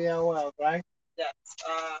 Pastor B.L. Wells, right? Yes.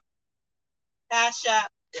 Cash App.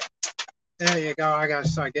 Yeah. There you go. I gotta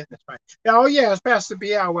start getting this right. Oh yeah, it's Pastor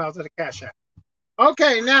B.L. Wells at the Cash App.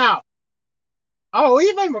 Okay, now. Oh,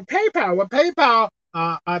 even with PayPal. With PayPal,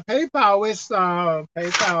 PayPal is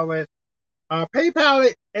PayPal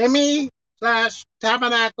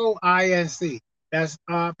ME/Tabernacle INC. That's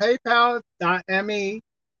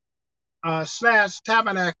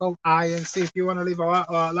PayPal.me/Tabernacle INC. If you want to leave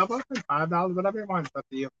a level up, $5, whatever you want, it's up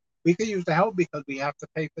to you. We could use the help because we have to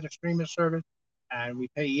pay for the streaming service, and we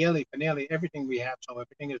pay yearly for nearly everything we have. So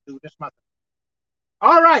everything is due this month.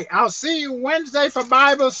 All right, I'll see you Wednesday for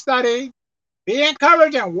Bible study. Be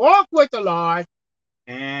encouraged and walk with the Lord,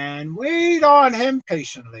 and wait on Him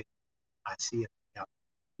patiently. I see you.